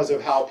because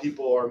of how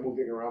people are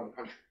moving around the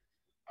country.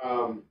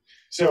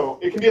 So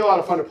it can be a lot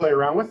of fun to play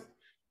around with.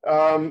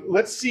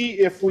 Let's see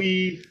if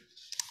we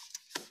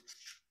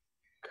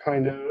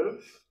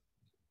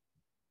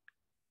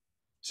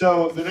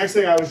So the next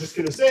thing I was just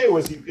going to say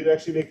was you could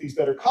actually make these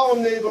better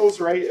column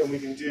labels, right? And we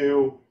can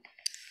does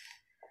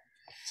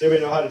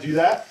anybody know how to do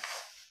that?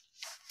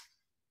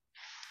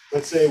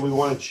 Let's say we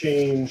want to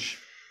change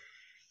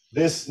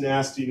this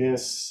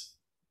nastiness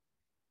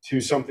to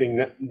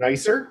something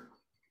nicer.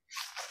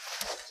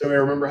 Does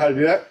anybody remember how to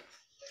do that?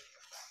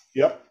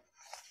 Yep.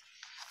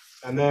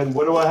 And then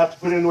what do I have to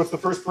put in with the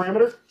first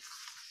parameter?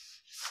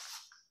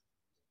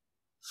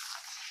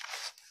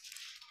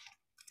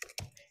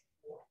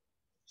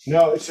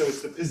 No, so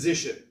it's the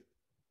position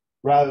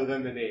rather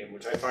than the name,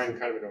 which I find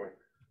kind of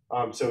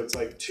annoying. So it's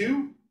like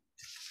 2,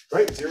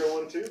 right? 0,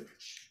 1, 2.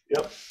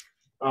 Yep.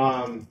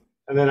 And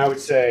then I would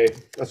say,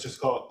 let's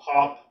just call it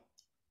pop.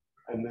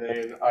 And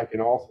then I can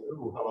also,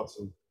 how about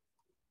some,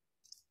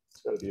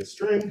 it's got to be a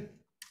string.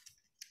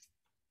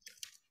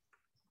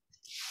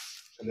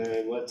 And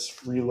then let's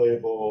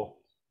relabel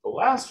the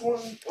last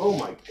one. Oh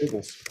my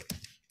goodness.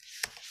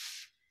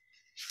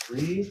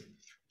 Relabel.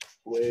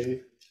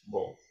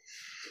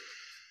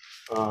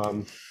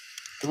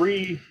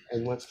 3,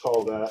 and let's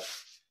call that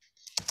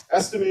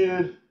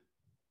estimated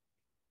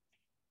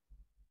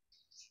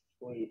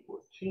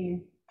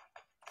 2014.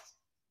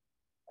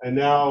 And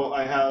now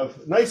I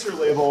have nicer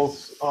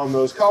labels on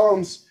those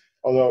columns,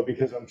 although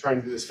because I'm trying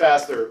to do this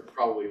fast, they're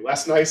probably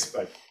less nice,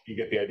 but you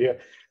get the idea.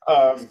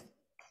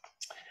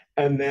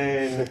 And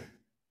then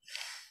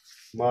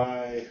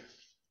my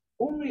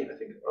only, I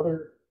think,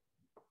 other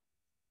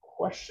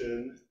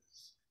question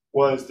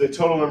was the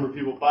total number of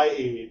people by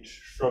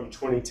age from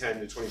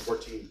 2010 to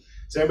 2014.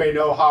 Does anybody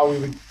know how we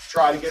would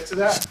try to get to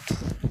that?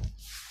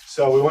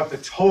 So we want the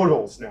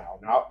totals now,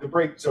 not the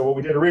break. So what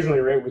we did originally,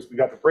 right, was we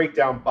got the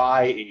breakdown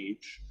by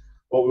age.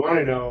 What we want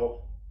to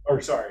know,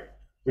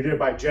 we did it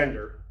by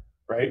gender,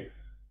 right?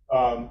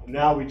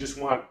 Now we just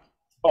want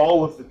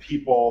all of the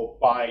people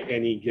by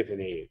any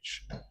given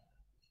age.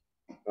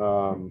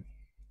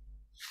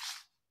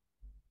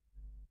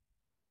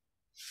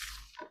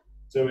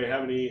 So we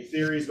have any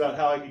theories about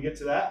how I can get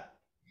to that?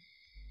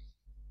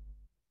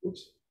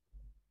 Oops.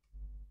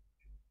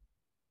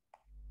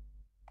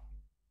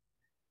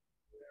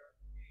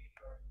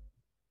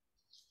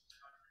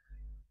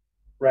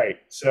 Right,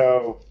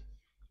 so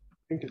I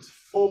think it's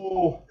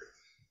full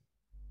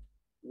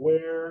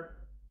where,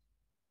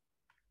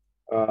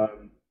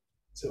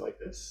 is it like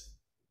this?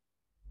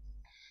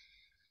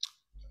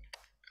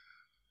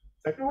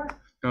 that gonna work?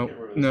 No,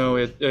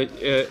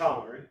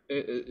 Column, right?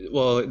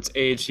 well, it's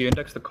age. So you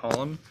index the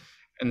column,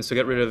 and so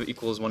get rid of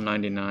equals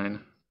 199.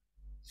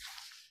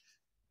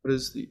 What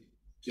is the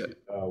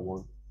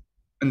 1.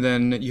 And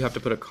then you have to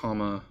put a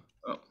comma.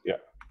 Oh. Yeah.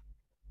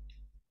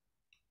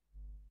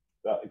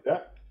 That like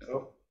that?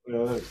 Oh,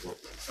 no, that's cool.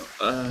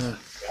 Uh.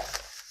 Yeah.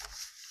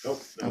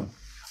 Nope.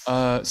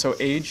 No. So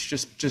age,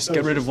 just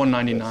get rid of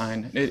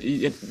 199.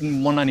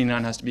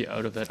 199 has to be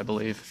out of it, I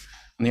believe,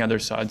 on the other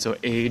side. So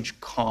age,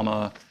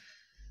 comma.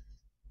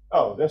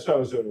 Oh, that's what I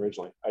was doing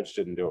originally. I just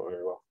didn't do it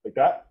very well. Like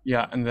that?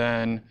 Yeah, and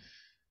then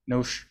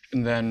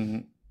and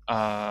then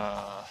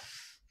r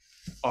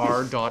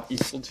dot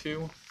equal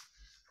to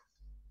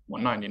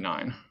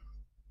 199.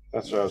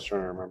 That's what I was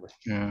trying to remember.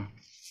 Yeah.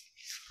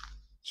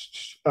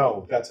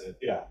 Oh, that's it.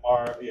 Yeah.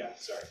 R. Yeah.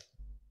 Sorry.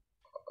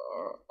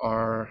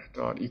 R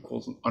dot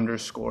equals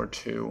underscore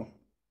 2.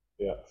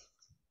 Yeah.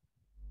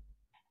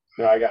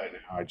 No, I got it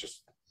now. I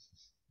just.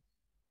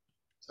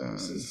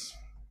 This is.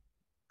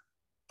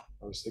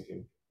 I was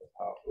thinking of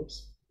how.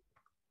 Oops.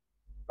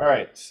 All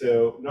right.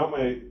 So not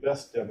my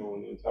best demo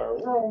in the entire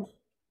world.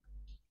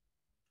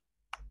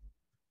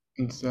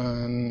 And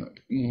then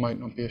might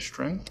not be a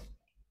string.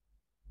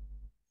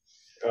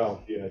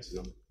 Oh yeah, it's a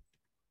number.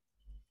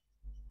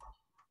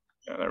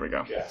 Yeah, there we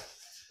go. Yeah.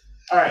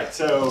 All right.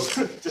 So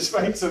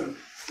despite some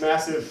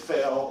massive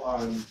fail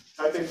on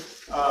typing,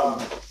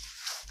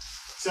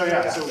 so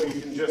we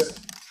can just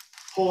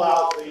pull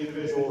out the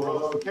individual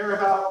rows we care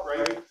about,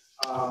 right?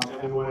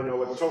 And we want to know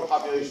what the total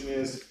population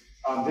is.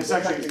 This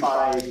actually is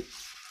by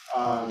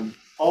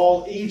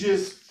all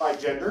ages by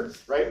gender,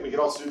 right? We could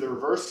also do the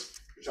reverse,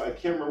 which I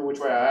can't remember which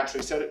way I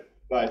actually said it,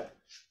 but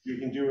you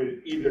can do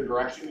it either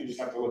direction. You just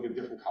have to look at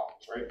different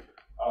columns, right?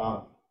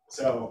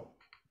 So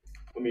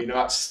let me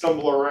not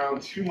stumble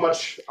around too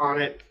much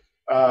on it,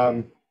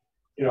 but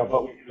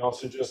we can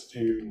also just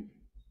do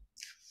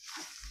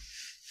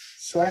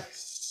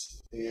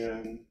sex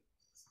and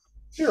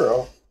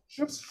 0,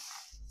 oops,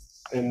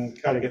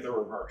 and kind of get the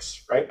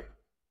reverse, right?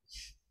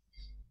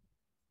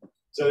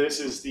 So this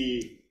is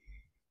the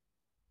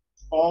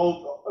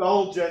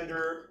all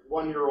gender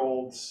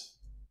 1-year-olds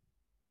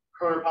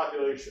current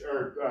population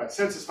or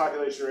census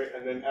population rate,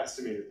 and then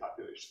estimated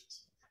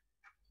populations.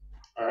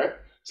 All right.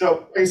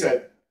 So like I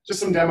said, just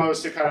some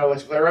demos to kind of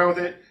let you play around with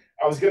it.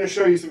 I was going to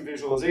show you some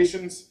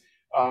visualizations,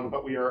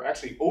 but we are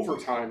actually over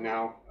time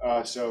now.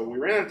 So we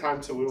ran out of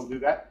time, so we will do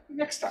that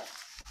next time.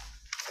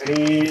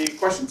 Any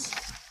questions?